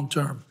for the long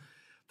term.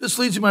 This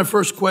leads to my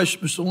first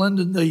question, Mr.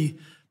 Linden. The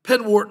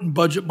Penn-Wharton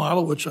budget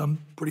model, which I'm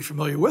pretty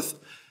familiar with,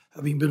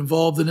 having been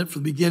involved in it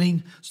from the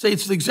beginning,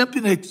 states that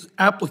exempting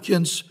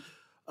applicants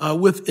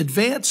with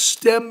advanced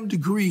STEM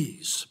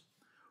degrees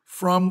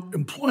from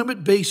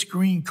employment-based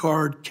green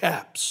card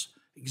caps,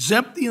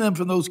 exempting them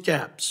from those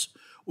caps,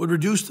 would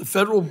reduce the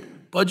federal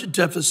budget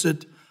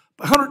deficit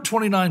by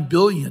 $129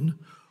 billion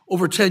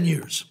over 10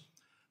 years.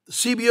 The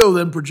CBO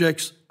then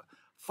projects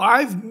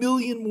 5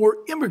 million more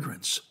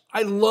immigrants.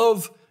 I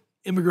love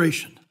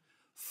immigration.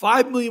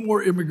 5 million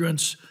more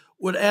immigrants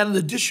would add an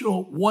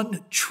additional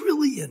 $1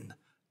 trillion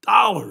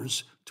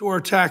to our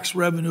tax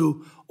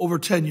revenue over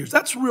 10 years.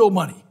 That's real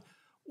money.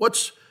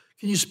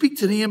 Can you speak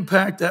to the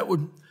impact that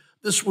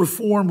this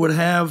reform would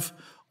have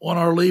on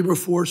our labor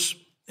force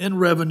in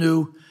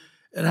revenue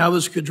and how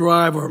this could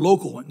drive our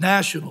local and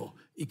national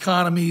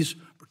economies,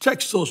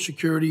 protect Social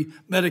Security,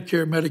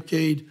 Medicare,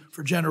 Medicaid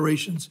for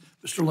generations.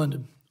 Mr.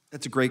 Linden.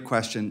 That's a great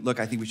question. Look,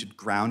 I think we should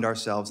ground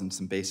ourselves in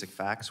some basic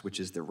facts, which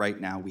is that right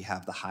now we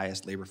have the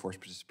highest labor force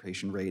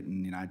participation rate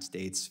in the United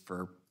States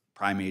for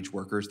prime age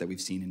workers that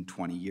we've seen in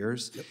 20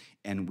 years. Yep.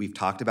 And we've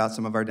talked about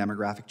some of our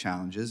demographic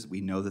challenges.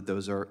 We know that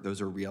those are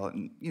real,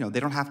 and they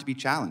don't have to be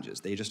challenges.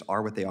 They just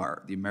are what they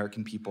are. The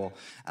American people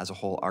as a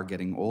whole are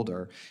getting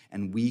older,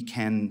 and we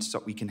can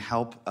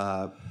help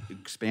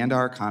expand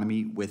our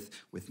economy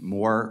with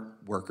more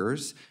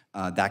workers.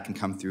 That can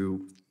come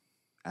through,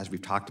 as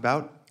we've talked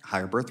about,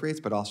 higher birth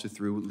rates, but also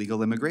through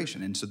legal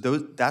immigration. And so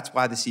that's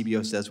why the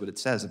CBO says what it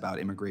says about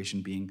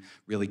immigration being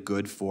really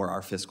good for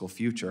our fiscal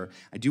future.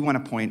 I do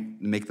want to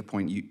make the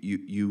point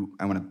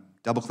I want to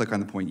double click on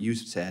the point you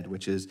said,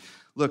 which is,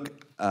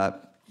 look,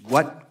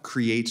 what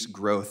creates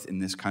growth in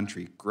this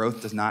country?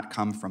 Growth does not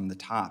come from the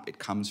top. It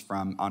comes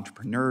from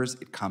entrepreneurs,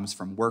 it comes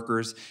from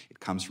workers, it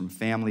comes from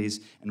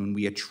families. And when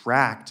we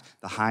attract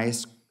the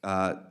highest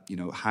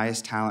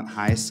talent,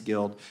 highest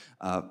skilled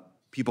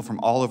people from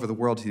all over the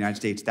world to the United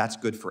States, that's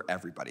good for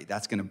everybody.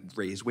 That's going to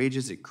raise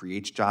wages, it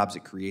creates jobs,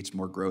 it creates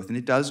more growth, and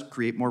it does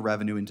create more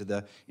revenue into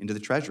the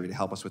Treasury to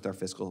help us with our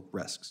fiscal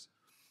risks.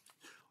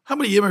 How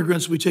many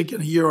immigrants do we take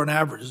in a year on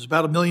average? Is it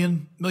about a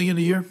million a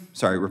year?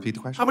 Sorry, repeat the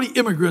question. How many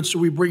immigrants are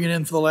we bringing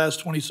in for the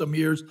last 20-some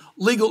years?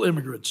 Legal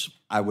immigrants.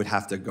 I would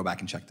have to go back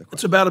and check the question.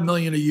 It's about a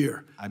million a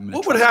year.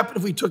 What would happen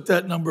if we took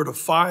that number to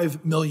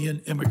 5 million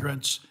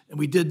immigrants and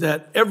we did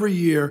that every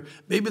year?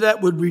 Maybe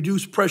that would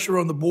reduce pressure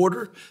on the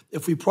border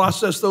if we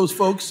process those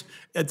folks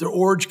at their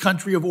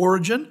country of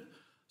origin.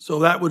 So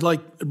that would,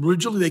 like,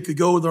 originally they could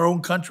go to their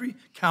own country,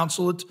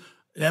 consulate,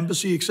 an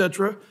embassy, et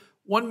cetera.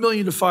 1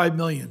 million to 5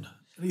 million.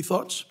 Any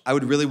thoughts? I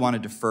would really want to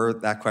defer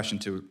that question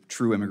to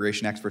true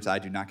immigration experts. I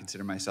do not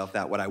consider myself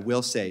that. What I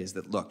will say is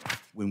that, look,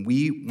 when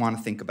we want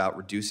to think about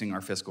reducing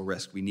our fiscal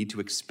risk, we need to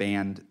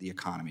expand the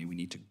economy. We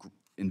need to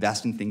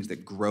invest in things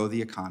that grow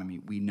the economy.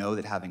 We know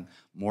that having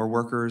more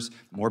workers,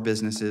 more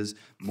businesses,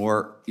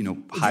 more,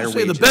 higher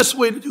wages. The best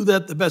way to do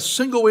that, the best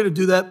single way to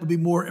do that would be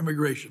more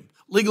immigration,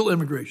 legal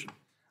immigration.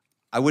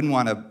 I wouldn't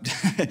want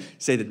to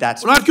say that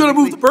that's. We're not going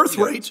to move the birth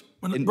rate.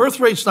 When the birth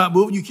rate's not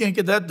moving, you can't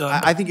get that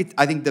done. I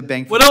think the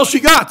bank. What else you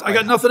got? I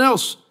got nothing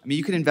else. I mean,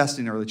 you can invest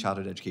in early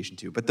childhood education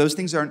too, but those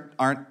things aren't.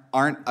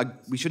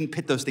 We shouldn't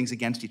pit those things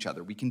against each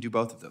other. We can do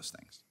both of those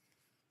things.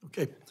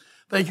 Okay,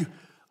 thank you.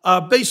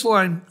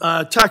 Baseline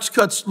tax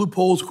cuts,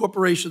 loopholes,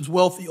 corporations,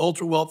 wealthy,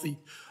 ultra wealthy,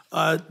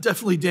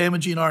 definitely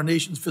damaging our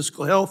nation's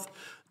fiscal health,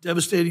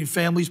 devastating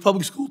families.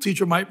 Public school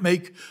teacher might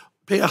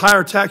pay a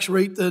higher tax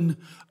rate than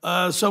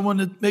someone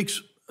that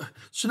makes a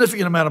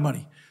significant amount of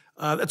money.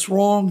 That's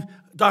wrong.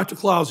 Dr.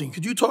 Clausing,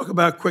 could you talk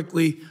about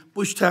quickly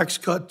Bush tax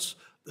cuts,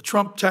 the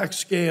Trump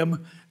tax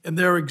scam, and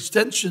how their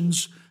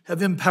extensions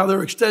have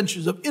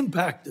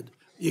impacted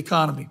the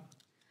economy?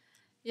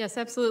 Yes,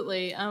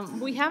 absolutely.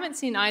 We haven't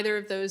seen either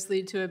of those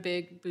lead to a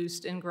big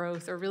boost in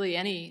growth, or really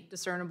any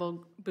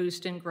discernible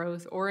boost in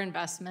growth or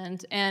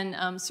investment.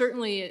 And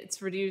certainly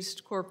it's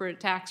reduced corporate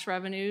tax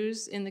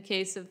revenues in the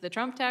case of the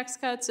Trump tax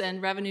cuts,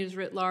 and revenues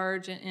writ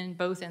large in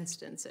both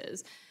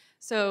instances.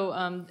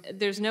 So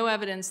there's no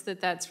evidence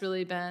that that's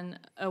really been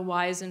a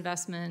wise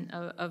investment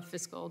of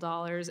fiscal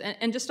dollars.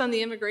 And just on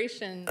the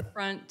immigration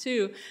front,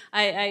 too,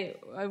 I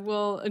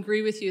will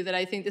agree with you that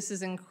I think this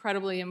is an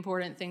incredibly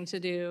important thing to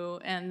do,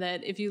 and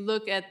that if you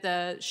look at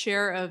the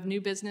share of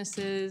new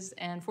businesses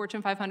and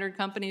Fortune 500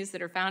 companies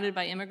that are founded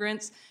by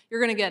immigrants,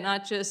 you're going to get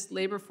not just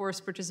labor force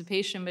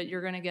participation, but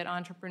you're going to get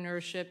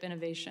entrepreneurship,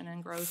 innovation,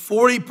 and growth.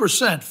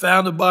 40%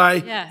 founded by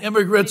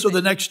immigrants of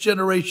the next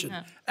generation.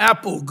 Yeah.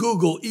 Apple,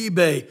 Google,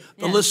 eBay,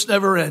 the list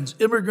never ends.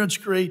 Immigrants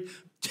create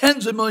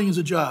tens of millions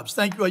of jobs.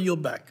 Thank you. I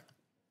yield back.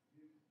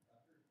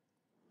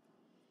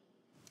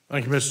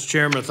 Thank you, Mr.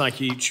 Chairman. Thank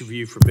you, each of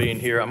you, for being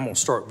here. I'm going to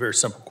start with a very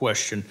simple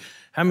question.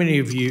 How many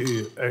of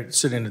you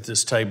sitting at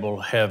this table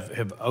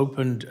have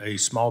opened a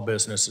small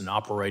business and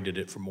operated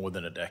it for more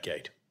than a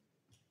decade?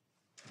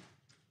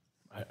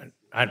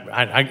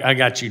 I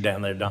got you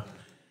down there, Don.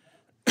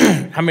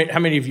 How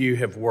many of you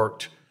have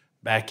worked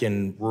back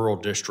in rural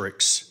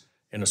districts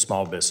in a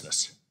small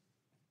business?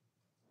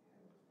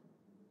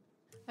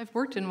 I've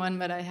worked in one,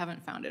 but I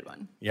haven't founded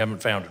one. You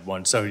haven't founded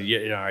one. So,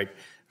 yeah, all right.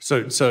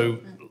 So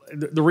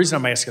the reason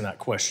I'm asking that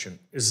question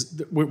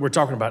is we're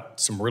talking about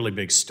some really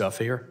big stuff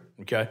here,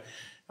 okay?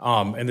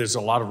 And there's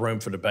a lot of room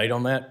for debate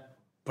on that.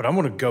 But I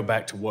want to go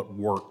back to what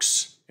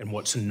works and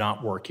what's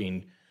not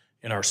working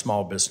in our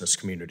small business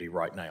community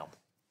right now.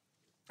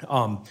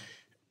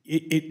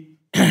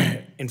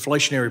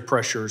 Inflationary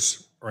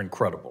pressures are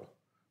incredible.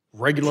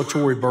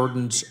 Regulatory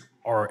burdens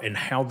and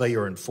how they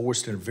are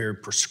enforced in a very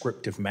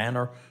prescriptive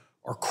manner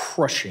are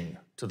crushing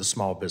to the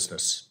small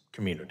business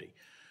community.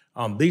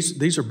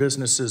 These are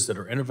businesses that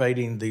are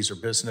innovating. These are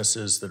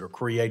businesses that are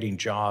creating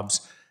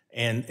jobs,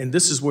 and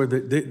this is where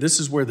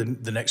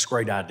the next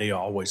great idea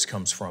always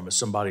comes from, is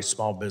somebody's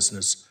small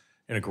business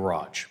in a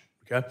garage.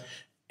 Okay,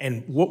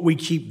 And what we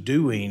keep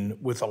doing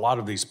with a lot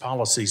of these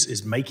policies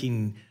is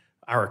making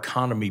our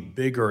economy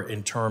bigger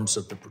in terms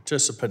of the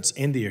participants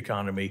in the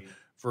economy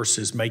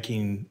versus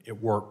making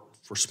it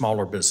work for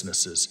smaller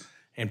businesses,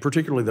 and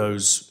particularly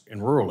those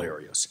in rural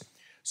areas.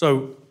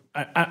 So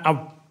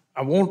I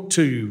want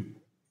to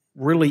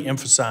really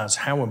emphasize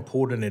how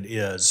important it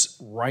is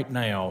right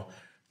now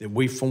that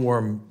we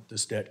form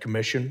this debt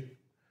commission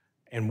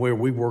and where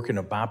we work in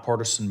a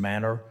bipartisan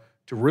manner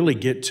to really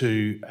get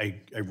to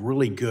a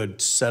really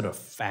good set of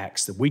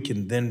facts that we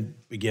can then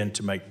begin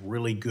to make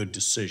really good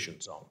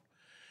decisions on.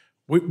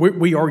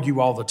 We argue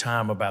all the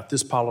time about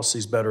this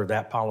policy's better,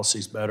 that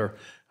policy's better.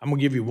 I'm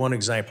gonna give you one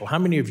example. How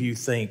many of you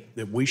think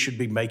that we should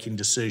be making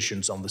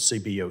decisions on the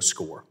CBO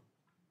score?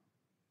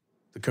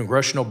 The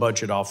Congressional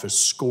Budget Office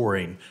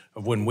scoring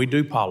of when we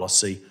do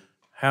policy,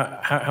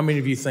 how many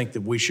of you think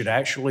that we should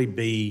actually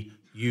be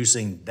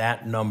using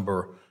that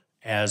number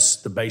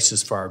as the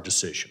basis for our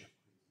decision?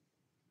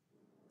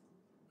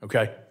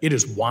 Okay, it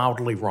is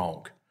wildly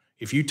wrong.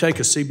 If you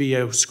take a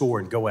CBO score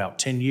and go out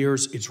 10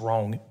 years, it's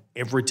wrong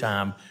every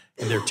time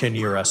in their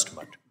 10-year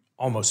estimate,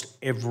 almost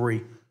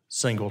every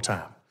single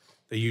time.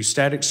 They use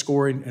static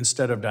scoring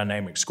instead of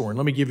dynamic scoring.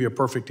 Let me give you a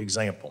perfect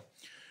example.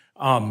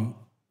 On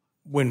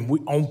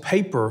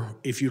paper,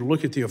 if you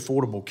look at the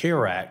Affordable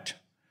Care Act,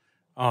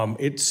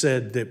 it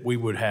said that we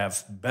would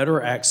have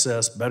better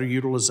access, better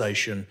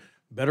utilization,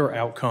 better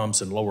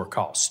outcomes, and lower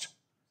cost.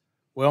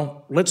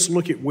 Well, let's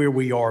look at where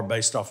we are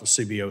based off of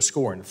CBO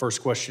scoring. The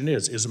first question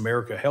is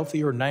America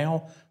healthier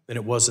now than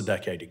it was a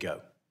decade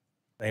ago?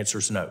 The answer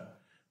is no.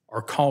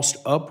 Are costs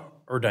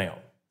up or down?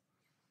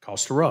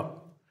 Costs are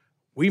up.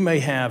 We may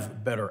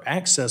have better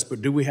access,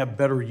 but do we have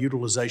better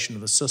utilization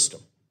of the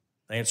system?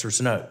 The answer is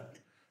no.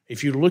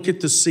 If you look at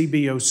the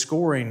CBO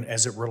scoring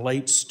as it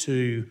relates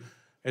to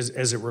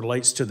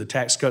the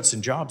Tax Cuts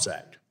and Jobs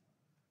Act,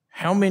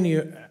 how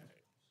many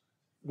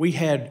we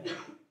had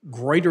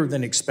greater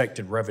than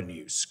expected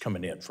revenues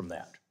coming in from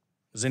that.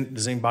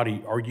 Does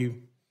anybody argue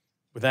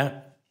with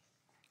that?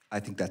 I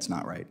think that's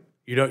not right.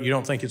 You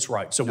don't think it's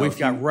right. So No,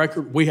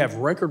 we have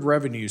record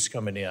revenues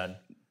coming in.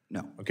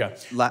 No. Okay.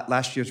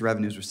 Last year's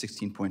revenues were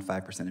 16.5%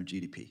 of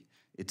GDP.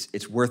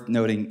 It's worth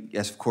noting,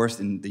 yes, of course,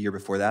 in the year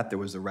before that, there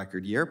was a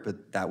record year,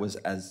 but that was,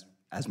 as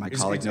my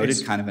colleague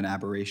noted, kind of an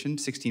aberration.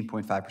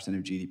 16.5%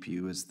 of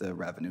GDP was the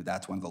revenue.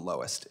 That's one of the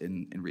lowest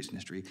in recent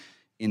history.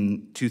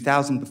 In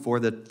 2000, before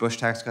the Bush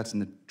tax cuts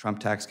and the Trump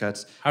tax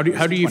cuts, how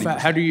do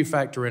you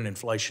factor in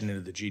inflation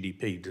into the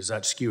GDP? Does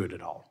that skew it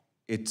at all?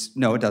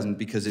 No, it doesn't,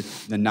 because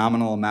it's the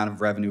nominal amount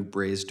of revenue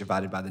raised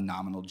divided by the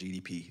nominal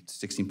GDP. It's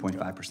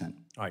 16.5%.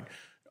 All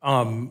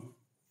right.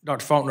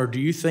 Dr. Faulkner,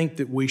 do you think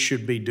that we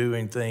should be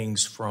doing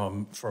things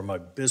from a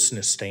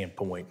business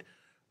standpoint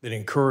that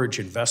encourage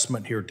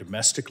investment here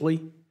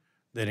domestically,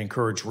 that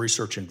encourage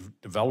research and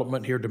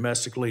development here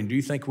domestically, and do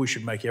you think we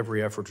should make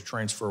every effort to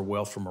transfer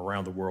wealth from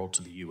around the world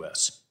to the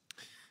U.S.?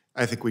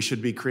 I think we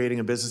should be creating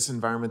a business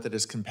environment that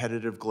is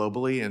competitive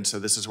globally, and so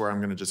this is where I'm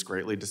going to just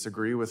greatly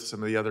disagree with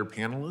some of the other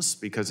panelists,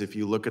 because if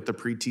you look at the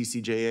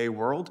pre-TCJA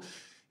world,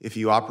 if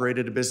you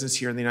operated a business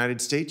here in the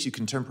United States, you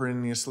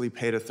contemporaneously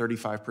paid a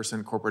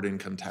 35% corporate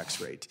income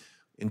tax rate.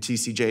 In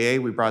TCJA,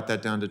 we brought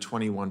that down to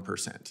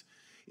 21%.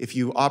 If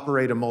you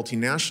operate a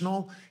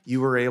multinational,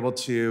 you were able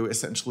to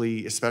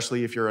essentially,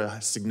 especially if you're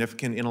a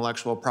significant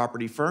intellectual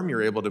property firm,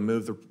 you're able to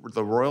move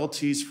the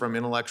royalties from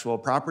intellectual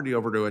property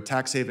over to a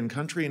tax haven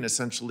country and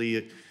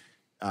essentially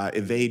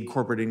avoid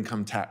corporate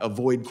income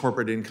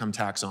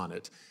tax on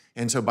it.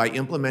 And so by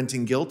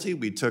implementing GILTI,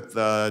 we took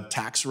the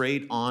tax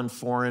rate on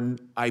foreign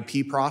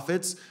IP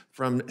profits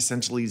from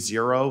essentially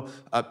 0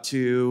 up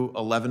to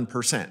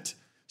 11%.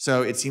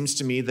 So it seems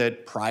to me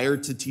that prior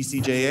to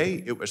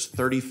TCJA, it was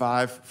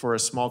 35 for a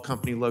small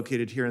company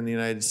located here in the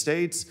United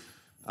States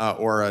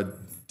or a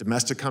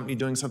domestic company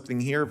doing something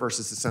here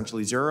versus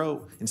essentially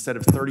 0. Instead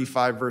of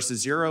 35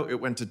 versus 0, it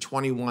went to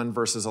 21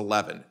 versus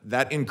 11.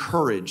 That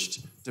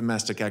encouraged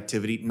domestic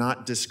activity,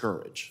 not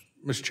discouraged.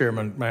 Mr.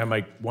 Chairman, may I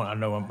make one? I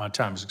know my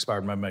time has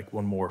expired. May I make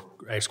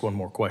ask one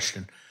more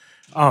question?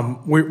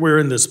 We're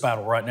in this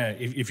battle right now.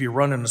 If you're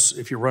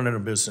running a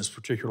business,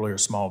 particularly a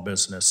small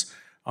business,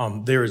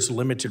 there is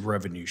limited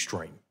revenue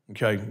stream.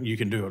 Okay, you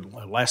can do an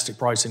elastic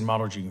pricing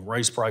model. You can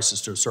raise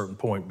prices to a certain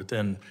point, but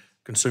then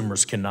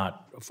consumers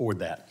cannot afford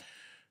that.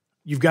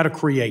 You've got to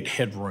create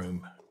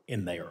headroom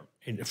in there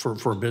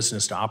for a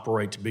business to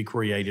operate, to be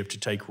creative, to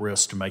take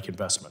risks, to make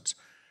investments.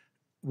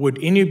 Would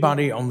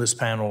anybody on this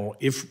panel,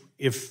 if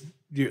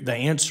the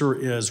answer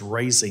is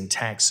raising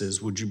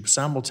taxes, would you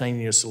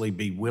simultaneously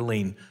be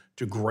willing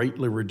to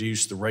greatly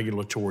reduce the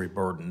regulatory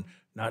burden,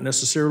 not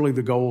necessarily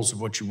the goals of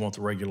what you want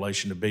the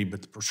regulation to be,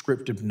 but the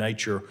prescriptive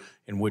nature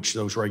in which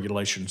those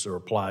regulations are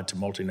applied to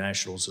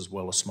multinationals as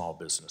well as small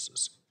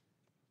businesses?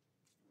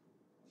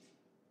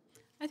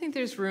 I think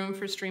there's room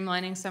for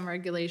streamlining some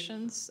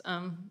regulations,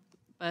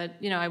 but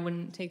I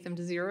wouldn't take them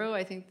to 0.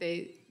 I think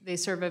they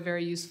serve a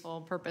very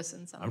useful purpose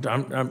in some.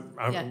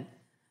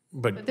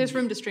 But there's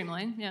room to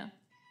streamline. Yeah.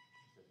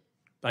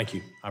 Thank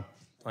you.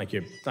 Thank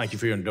you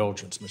for your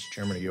indulgence, Mr.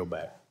 Chairman. I yield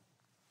back.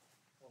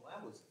 Well,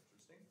 that was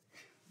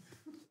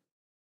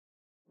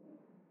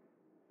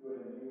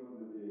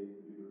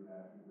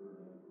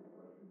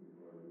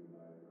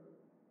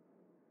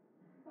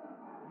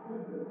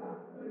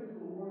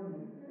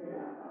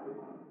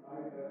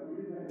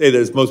Hey,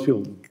 there's most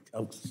people,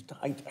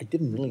 I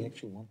didn't really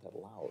actually want that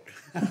loud.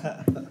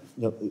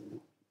 No,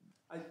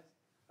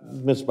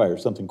 Ms. Beyer,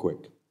 something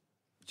quick.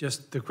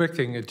 Just the quick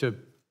thing to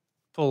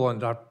pull on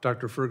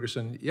Dr.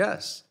 Ferguson,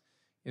 yes.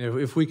 You know,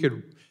 if we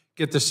could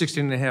get the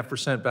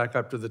 16.5% back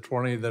up to the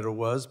 20 that it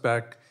was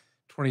back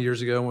 20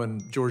 years ago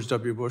when George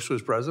W. Bush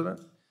was president,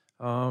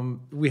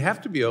 we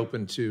have to be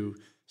open to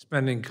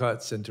spending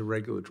cuts and to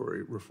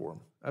regulatory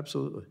reform.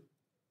 Absolutely.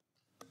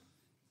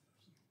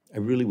 I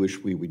really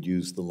wish we would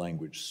use the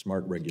language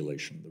smart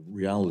regulation. The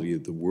reality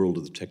of the world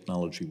of the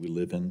technology we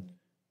live in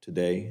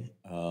today,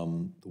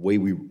 the way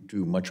we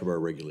do much of our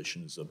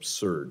regulation is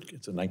absurd.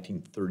 It's a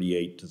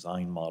 1938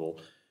 design model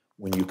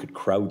when you could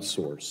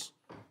crowdsource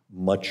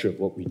much of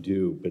what we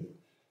do. But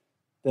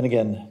then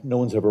again, no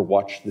one's ever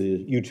watched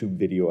the YouTube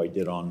video I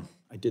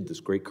did this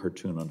great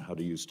cartoon on how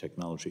to use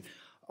technology.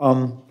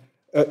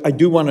 I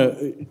do want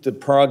to, the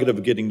prerogative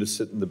of getting to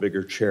sit in the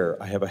bigger chair,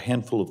 I have a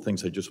handful of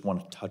things I just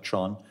want to touch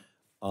on.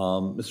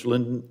 Mr.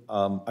 Linden,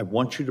 I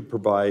want you to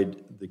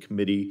provide the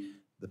committee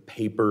the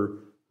paper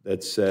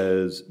that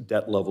says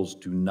debt levels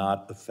do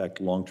not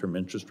affect long-term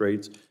interest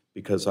rates,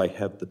 because I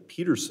have the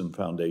Peterson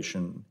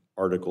Foundation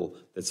article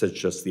that says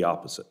just the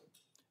opposite,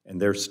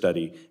 and their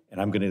study, and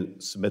I'm going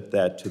to submit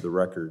that to the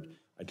record.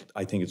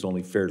 I think it's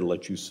only fair to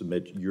let you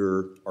submit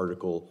your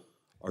article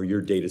or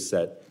your data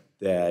set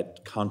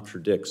that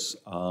contradicts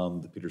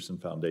the Peterson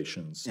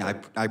Foundation's. Yeah,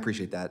 I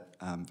appreciate that,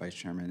 Vice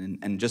Chairman.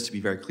 And just to be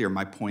very clear,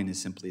 my point is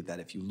simply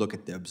that if you look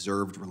at the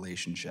observed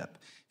relationship,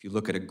 if you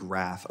look at a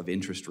graph of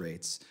interest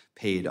rates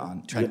paid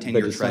on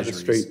 10-year treasuries. But it's not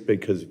straight,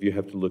 because if you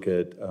have to look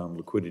at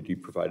liquidity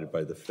provided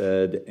by the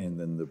Fed and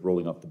then the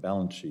rolling off the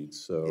balance sheet.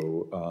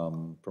 So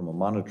from a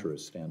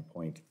monetarist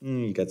standpoint,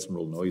 you got some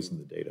real noise in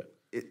the data.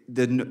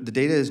 The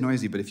data is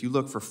noisy, but if you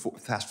look for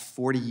the past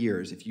 40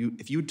 years, if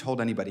you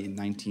told anybody in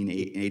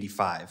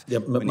 1985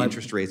 when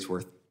interest rates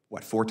were,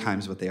 what, 4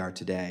 times what they are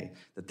today,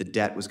 that the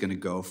debt was going to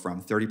go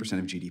from 30%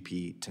 of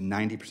GDP to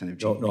 90% of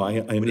GDP, I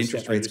understand, when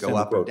interest rates go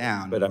up or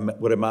down. But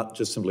what I'm not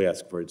just simply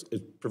asking for is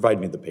provide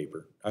me the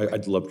paper.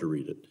 I'd love to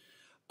read it.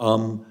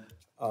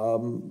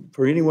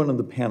 For anyone on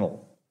the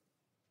panel,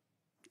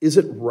 is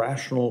it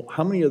rational,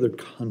 how many other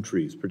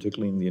countries,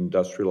 particularly in the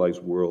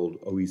industrialized world,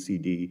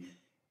 OECD,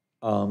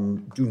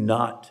 do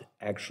not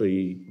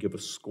actually give a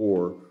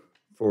score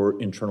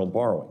for internal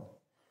borrowing?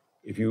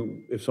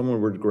 If someone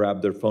were to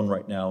grab their phone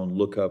right now and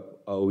look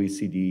up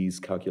OECD's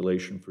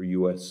calculation for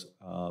U.S.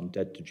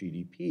 Debt to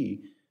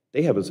GDP,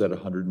 they have us at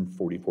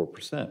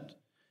 144%.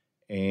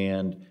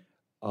 And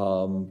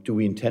do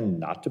we intend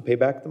not to pay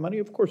back the money?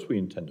 Of course we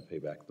intend to pay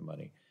back the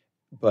money.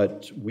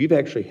 But we've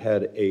actually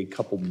had a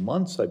couple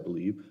months, I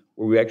believe,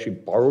 where we actually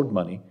borrowed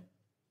money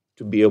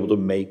to be able to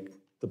make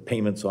the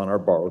payments on our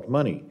borrowed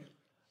money.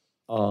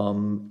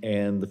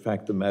 And the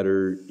fact of the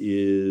matter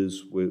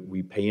is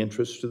we pay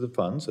interest to the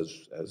funds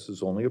as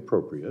is only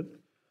appropriate.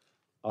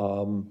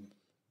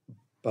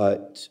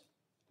 But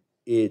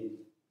this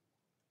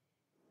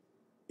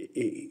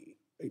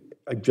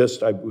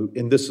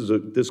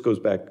goes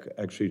back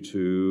actually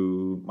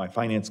to my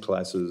finance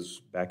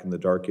classes back in the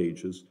dark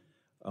ages.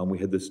 We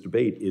had this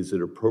debate, is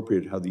it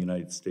appropriate how the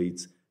United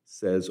States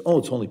says, oh,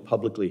 it's only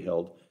publicly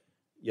held,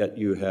 yet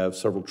you have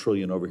several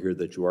trillion over here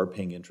that you are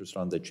paying interest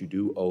on that you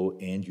do owe,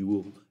 and you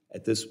will,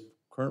 at this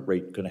current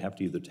rate, going to have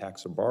to either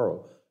tax or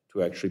borrow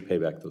to actually pay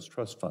back those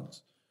trust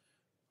funds.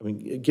 I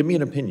mean, give me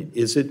an opinion.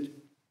 Do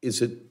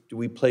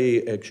we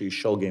play actually a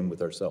shell game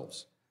with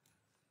ourselves?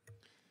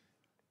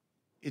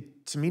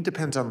 It, to me,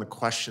 depends on the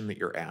question that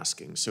you're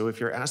asking. So if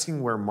you're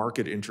asking where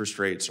market interest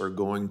rates are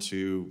going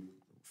to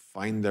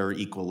find their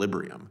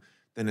equilibrium,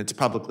 then it's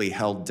publicly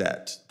held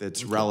debt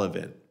that's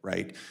relevant,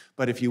 right?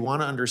 But if you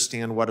want to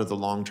understand what are the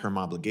long-term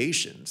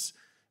obligations,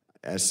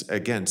 as,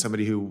 again,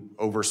 somebody who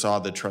oversaw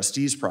the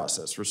trustees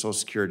process for Social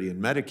Security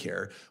and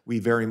Medicare, we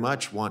very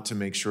much want to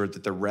make sure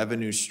that the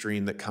revenue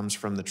stream that comes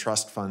from the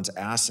trust fund's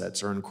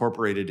assets are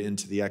incorporated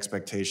into the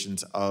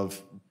expectations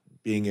of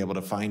being able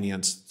to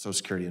finance Social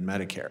Security and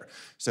Medicare.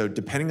 So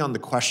depending on the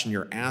question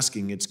you're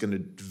asking, it's going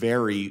to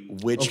vary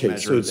which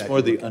measure. So it's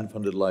more the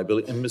unfunded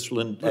liability. And Mr.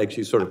 Lind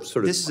actually sort of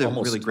this is a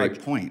really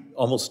great point.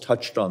 Almost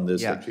touched on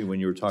this actually when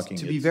you were talking.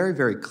 To be very,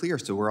 very clear,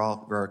 so we're all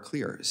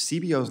clear,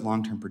 CBO's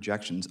long-term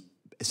projections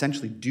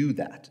essentially do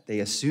that. They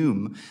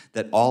assume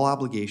that all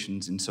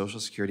obligations in Social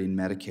Security and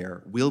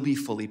Medicare will be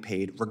fully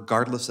paid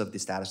regardless of the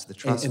status of the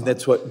trust fund. And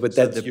that's what, but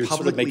that's, so the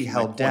publicly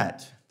held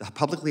debt. The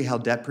publicly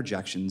held debt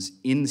projections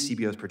in the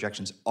CBO's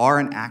projections are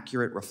an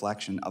accurate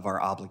reflection of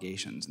our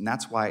obligations, and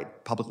that's why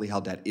publicly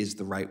held debt is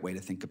the right way to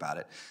think about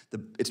it.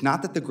 It's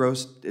not that the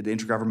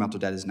intergovernmental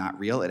debt is not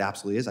real. It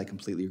absolutely is. I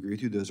completely agree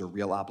with you. Those are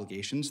real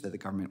obligations that the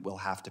government will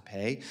have to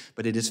pay,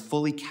 but it is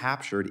fully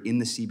captured in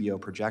the CBO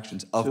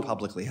projections of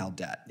publicly held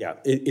debt. Yeah,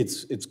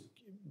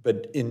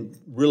 but in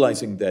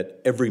realizing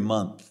that every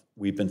month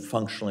we've been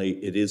functionally,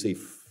 it is a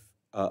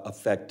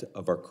effect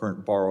of our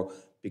current borrow,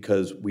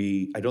 because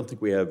I don't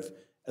think we have,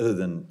 other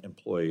than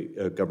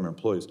government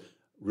employees,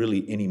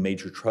 really any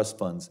major trust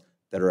funds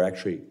that are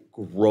actually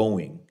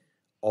growing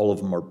all of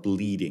them are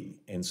bleeding.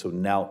 And so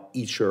now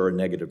each are a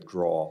negative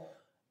draw.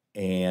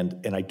 And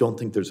I don't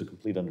think there's a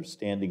complete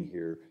understanding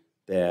here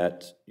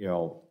that,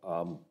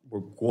 we're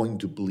going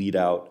to bleed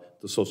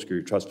out the Social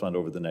Security Trust Fund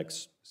over the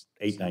next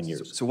 8-9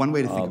 years. So one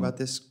way to think about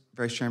this,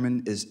 Vice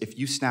Chairman, is if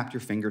you snapped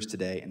your fingers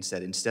today and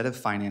said, instead of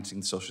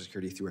financing Social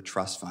Security through a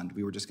trust fund,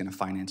 we were just going to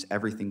finance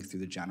everything through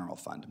the general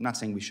fund. I'm not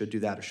saying we should do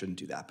that or shouldn't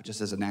do that, but just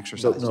as an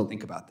exercise to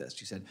think about this.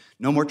 You said,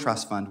 no more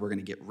trust fund, we're going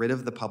to get rid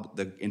of the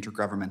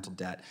intergovernmental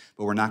debt,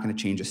 but we're not going to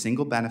change a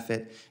single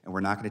benefit, and we're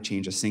not going to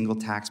change a single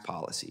tax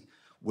policy.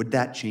 Would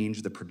that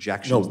change the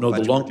projections? No,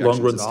 the long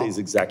run stays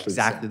exactly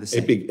the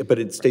same. But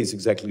it stays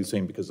exactly the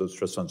same because those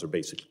trust funds are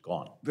basically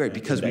gone. Right,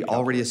 because we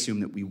already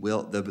assume that we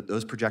will,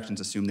 those projections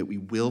assume that we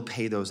will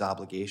pay those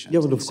obligations.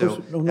 Yeah, well, of course.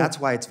 So that's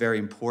why it's very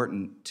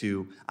important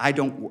to, I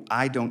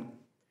don't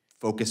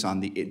focus on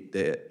the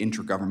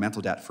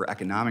intergovernmental debt for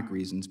economic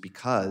reasons,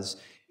 because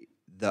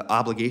the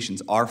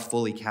obligations are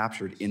fully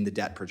captured in the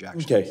debt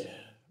projections. Okay,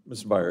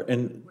 Mr. Byer,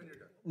 and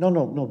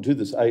no, do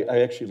this. I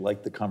actually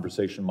like the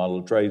conversation model.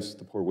 It drives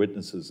the poor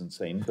witnesses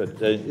insane,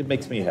 but it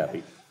makes me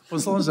happy. Well,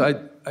 as long as I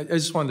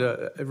just wanted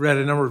to, I read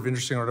a number of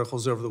interesting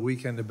articles over the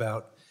weekend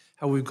about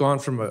how we've gone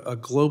from a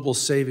global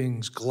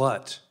savings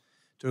glut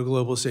to a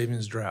global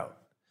savings drought,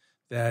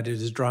 that it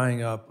is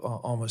drying up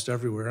almost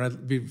everywhere. And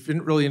I'd be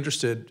really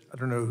interested, I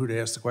don't know who to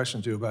ask the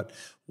question to, about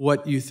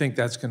what you think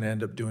that's going to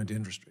end up doing to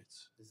interest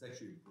rates. It's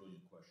actually a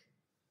brilliant question.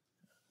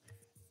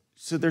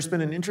 So there's been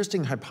an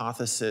interesting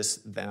hypothesis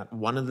that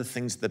one of the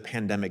things the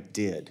pandemic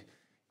did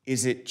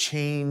is it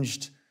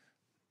changed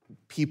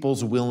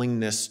people's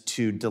willingness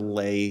to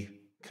delay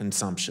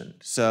consumption.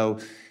 So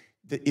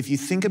if you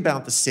think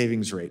about the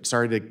savings rate,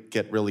 sorry to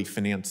get really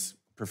finance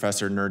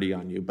professor nerdy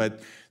on you,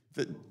 but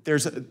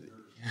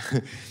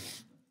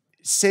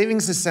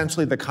savings is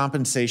essentially the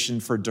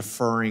compensation for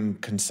deferring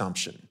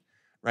consumption,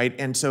 right?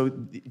 And so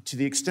to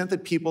the extent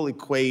that people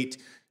equate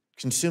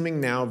consuming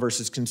now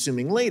versus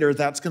consuming later,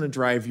 that's going to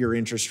drive your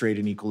interest rate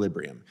in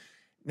equilibrium.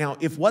 Now,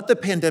 if what the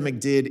pandemic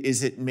did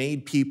is it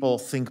made people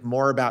think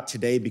more about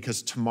today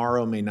because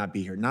tomorrow may not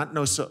be here,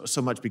 not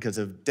so much because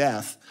of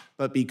death,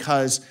 but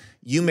because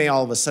you may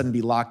all of a sudden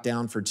be locked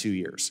down for 2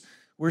 years.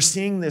 We're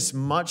seeing this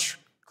much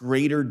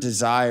greater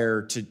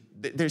desire to,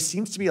 there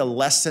seems to be a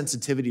less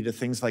sensitivity to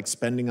things like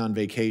spending on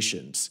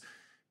vacations.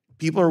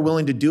 People are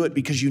willing to do it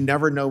because you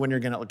never know when you're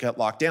going to get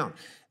locked down.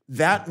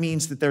 That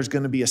means that there's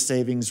going to be a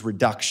savings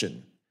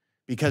reduction,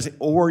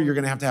 or you're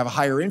going to have a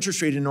higher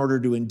interest rate in order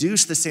to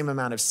induce the same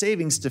amount of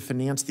savings to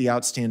finance the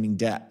outstanding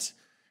debt.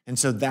 And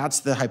so that's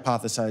the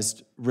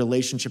hypothesized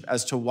relationship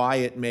as to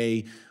why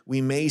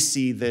we may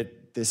see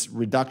that this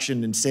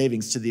reduction in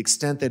savings, to the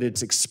extent that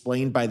it's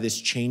explained by this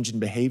change in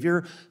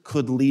behavior,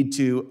 could lead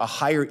to a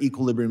higher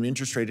equilibrium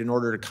interest rate in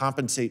order to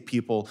compensate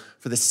people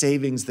for the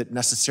savings that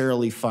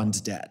necessarily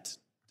funds debt.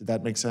 Did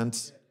that make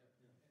sense?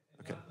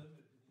 Okay.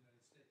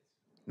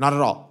 Not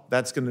at all.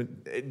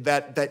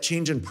 That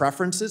change in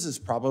preferences is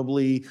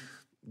probably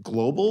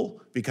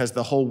global because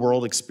the whole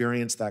world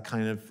experienced that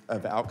kind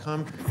of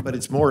outcome, but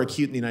it's more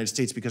acute in the United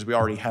States because we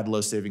already had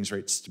low savings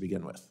rates to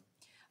begin with.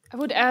 I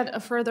would add a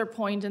further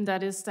point, and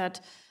that is that,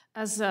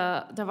 as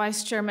the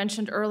Vice Chair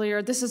mentioned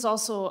earlier, this is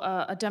also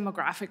a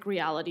demographic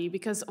reality,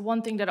 because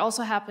one thing that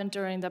also happened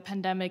during the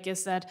pandemic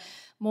is that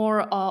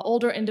more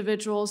older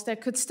individuals that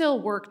could still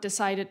work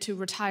decided to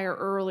retire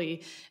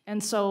early,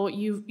 and so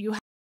you have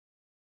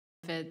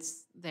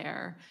benefits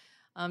there.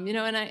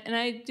 And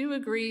I do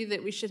agree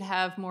that we should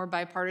have more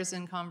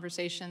bipartisan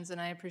conversations,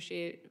 and I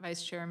appreciate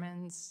Vice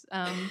Chairman's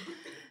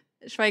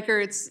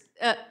Schweikert's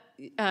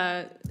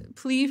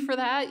plea for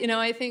that.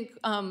 I think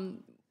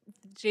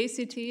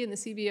JCT and the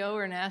CBO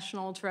are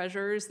national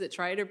treasures that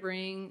try to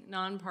bring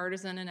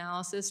nonpartisan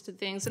analysis to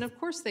things, and of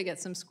course they get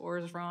some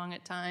scores wrong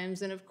at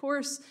times, and of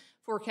course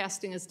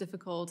forecasting is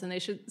difficult, and they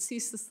should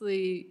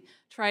ceaselessly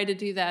try to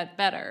do that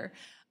better.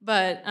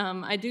 But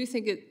I do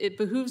think it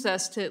behooves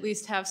us to at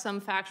least have some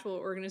factual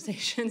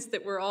organizations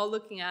that we're all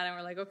looking at and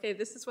we're like, okay,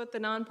 this is what the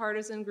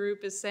nonpartisan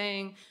group is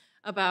saying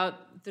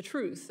about the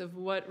truth of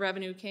what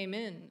revenue came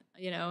in,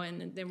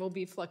 and there will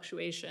be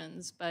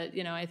fluctuations. But,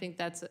 I think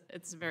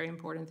it's a very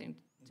important thing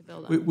to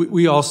build on.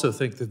 We also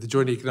think that the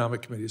Joint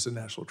Economic Committee is a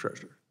national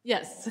treasure.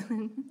 Yes.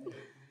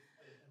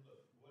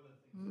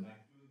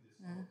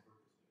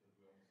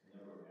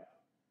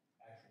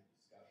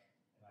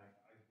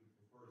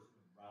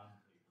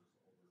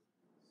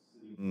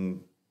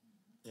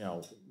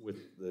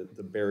 With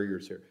the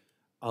barriers here.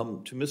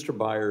 To Mr.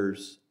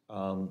 Byers'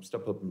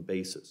 step up in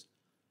basis.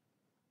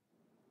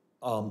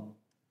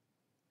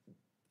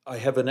 I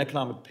have an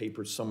economic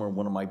paper somewhere in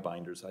one of my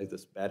binders. I have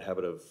this bad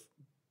habit of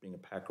being a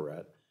pack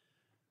rat.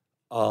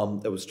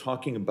 That was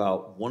talking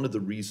about one of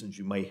the reasons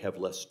you might have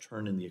less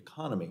turn in the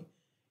economy,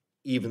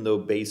 even though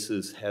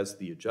basis has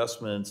the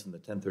adjustments and the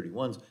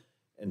 1031s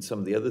and some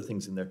of the other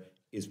things in there,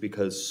 is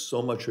because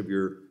so much of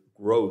your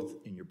growth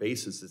in your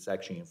basis is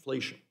actually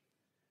inflation.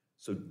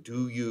 So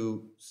do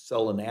you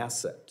sell an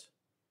asset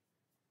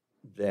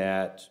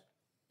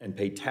and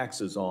pay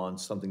taxes on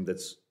something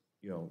that's,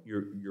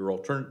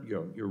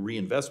 your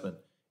reinvestment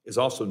is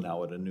also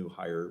now at a new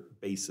higher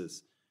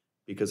basis,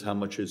 because how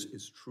much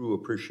is true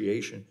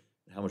appreciation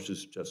and how much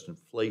is just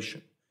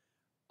inflation.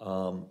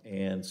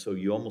 And so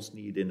you almost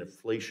need an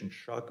inflation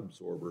shock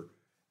absorber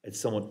as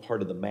somewhat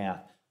part of the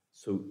math,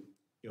 so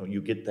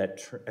you get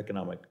that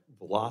economic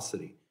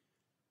velocity.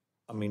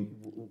 I mean,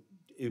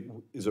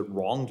 is it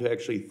wrong to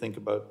actually think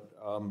about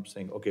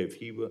saying, okay,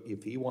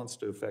 if he wants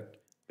to affect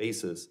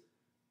basis,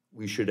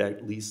 we should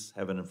at least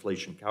have an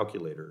inflation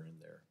calculator in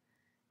there?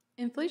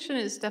 Inflation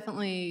is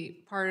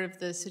definitely part of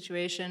the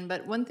situation,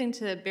 but one thing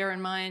to bear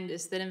in mind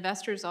is that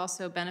investors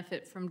also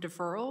benefit from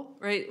deferral,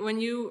 right?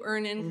 When you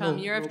earn income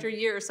year after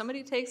year,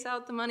 somebody takes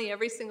out the money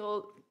every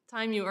single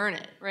time you earn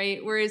it, right?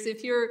 Whereas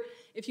if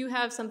you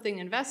have something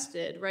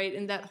invested, right,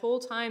 in that whole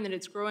time that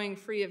it's growing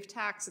free of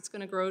tax, it's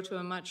going to grow to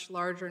a much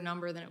larger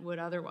number than it would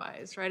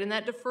otherwise, right? And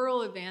that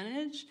deferral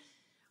advantage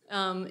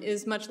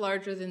is much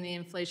larger than the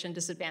inflation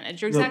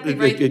disadvantage. You're exactly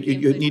right.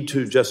 You need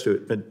to adjust to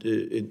it, but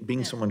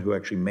being someone who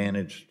actually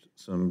managed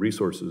some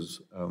resources,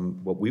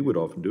 what we would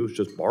often do is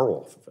just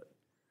borrow off of it.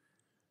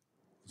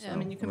 Yeah, I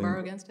mean, you can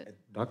borrow against it.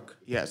 Duck?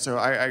 Yeah, so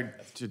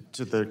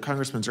to the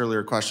Congressman's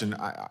earlier question,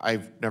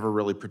 I've never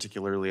really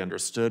particularly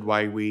understood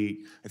why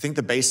I think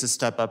the basis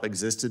step up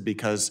existed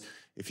because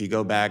if you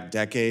go back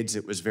decades,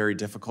 it was very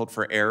difficult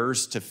for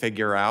heirs to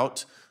figure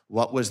out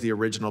what was the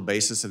original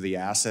basis of the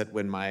asset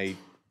when my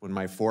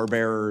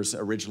forebearers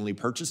originally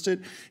purchased it.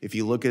 If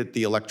you look at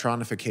the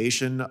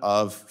electronification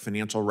of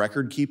financial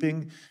record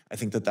keeping, I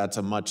think that that's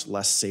a much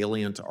less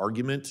salient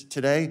argument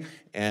today.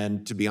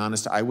 And to be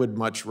honest, I would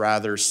much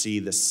rather see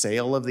the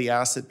sale of the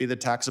asset be the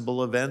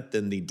taxable event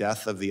than the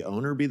death of the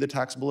owner be the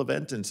taxable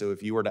event. And so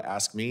if you were to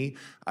ask me,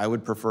 I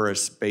would prefer a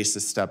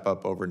basis step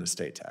up over an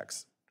estate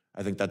tax.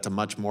 I think that's a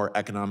much more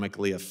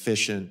economically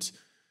efficient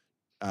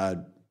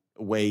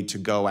way to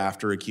go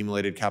after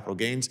accumulated capital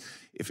gains.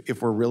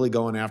 If we're really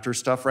going after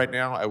stuff right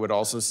now, I would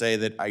also say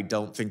that I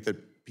don't think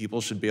that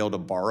people should be able to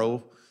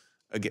borrow,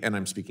 again,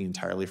 I'm speaking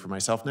entirely for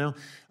myself now.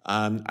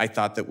 I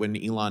thought that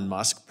when Elon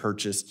Musk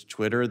purchased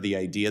Twitter, the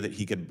idea that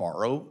he could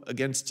borrow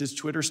against his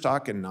Twitter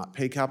stock and not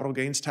pay capital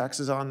gains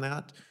taxes on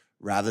that,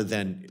 rather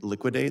than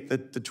liquidate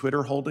the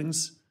Twitter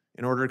holdings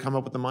in order to come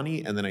up with the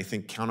money, and then I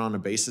think count on a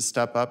basis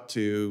step up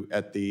to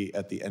at the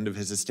end of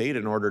his estate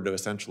in order to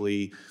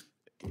essentially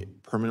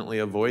permanently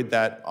avoid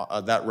that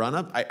run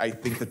up. I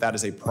think that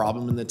is a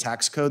problem in the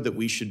tax code that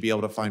we should be able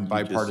to find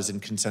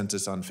bipartisan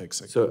consensus on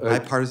fixing. So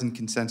bipartisan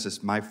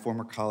consensus. My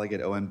former colleague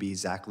at OMB,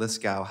 Zach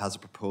Liskow, has a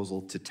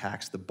proposal to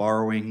tax the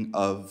borrowing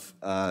of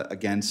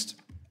against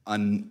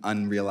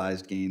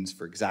unrealized gains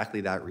for exactly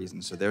that reason.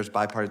 So there's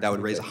bipartisan. That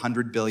would raise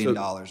 $100 billion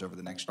over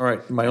the next. All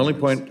right. My only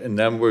point, and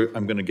then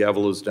I'm going to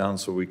gavel this down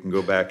so we can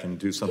go back and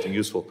do something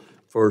useful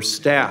for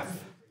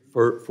staff.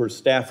 For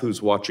staff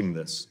who's watching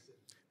this.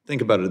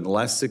 Think about it, in the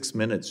last 6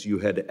 minutes, you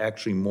had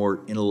actually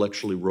more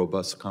intellectually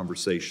robust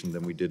conversation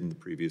than we did in the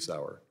previous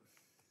hour.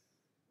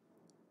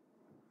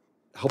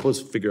 Help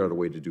us figure out a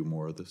way to do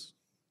more of this.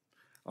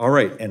 All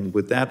right, and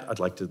with that, I'd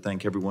like to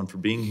thank everyone for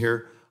being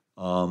here.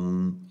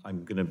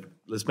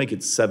 Let's make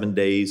it 7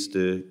 days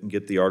to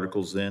get the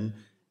articles in,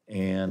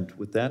 and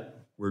with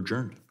that, we're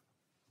adjourned.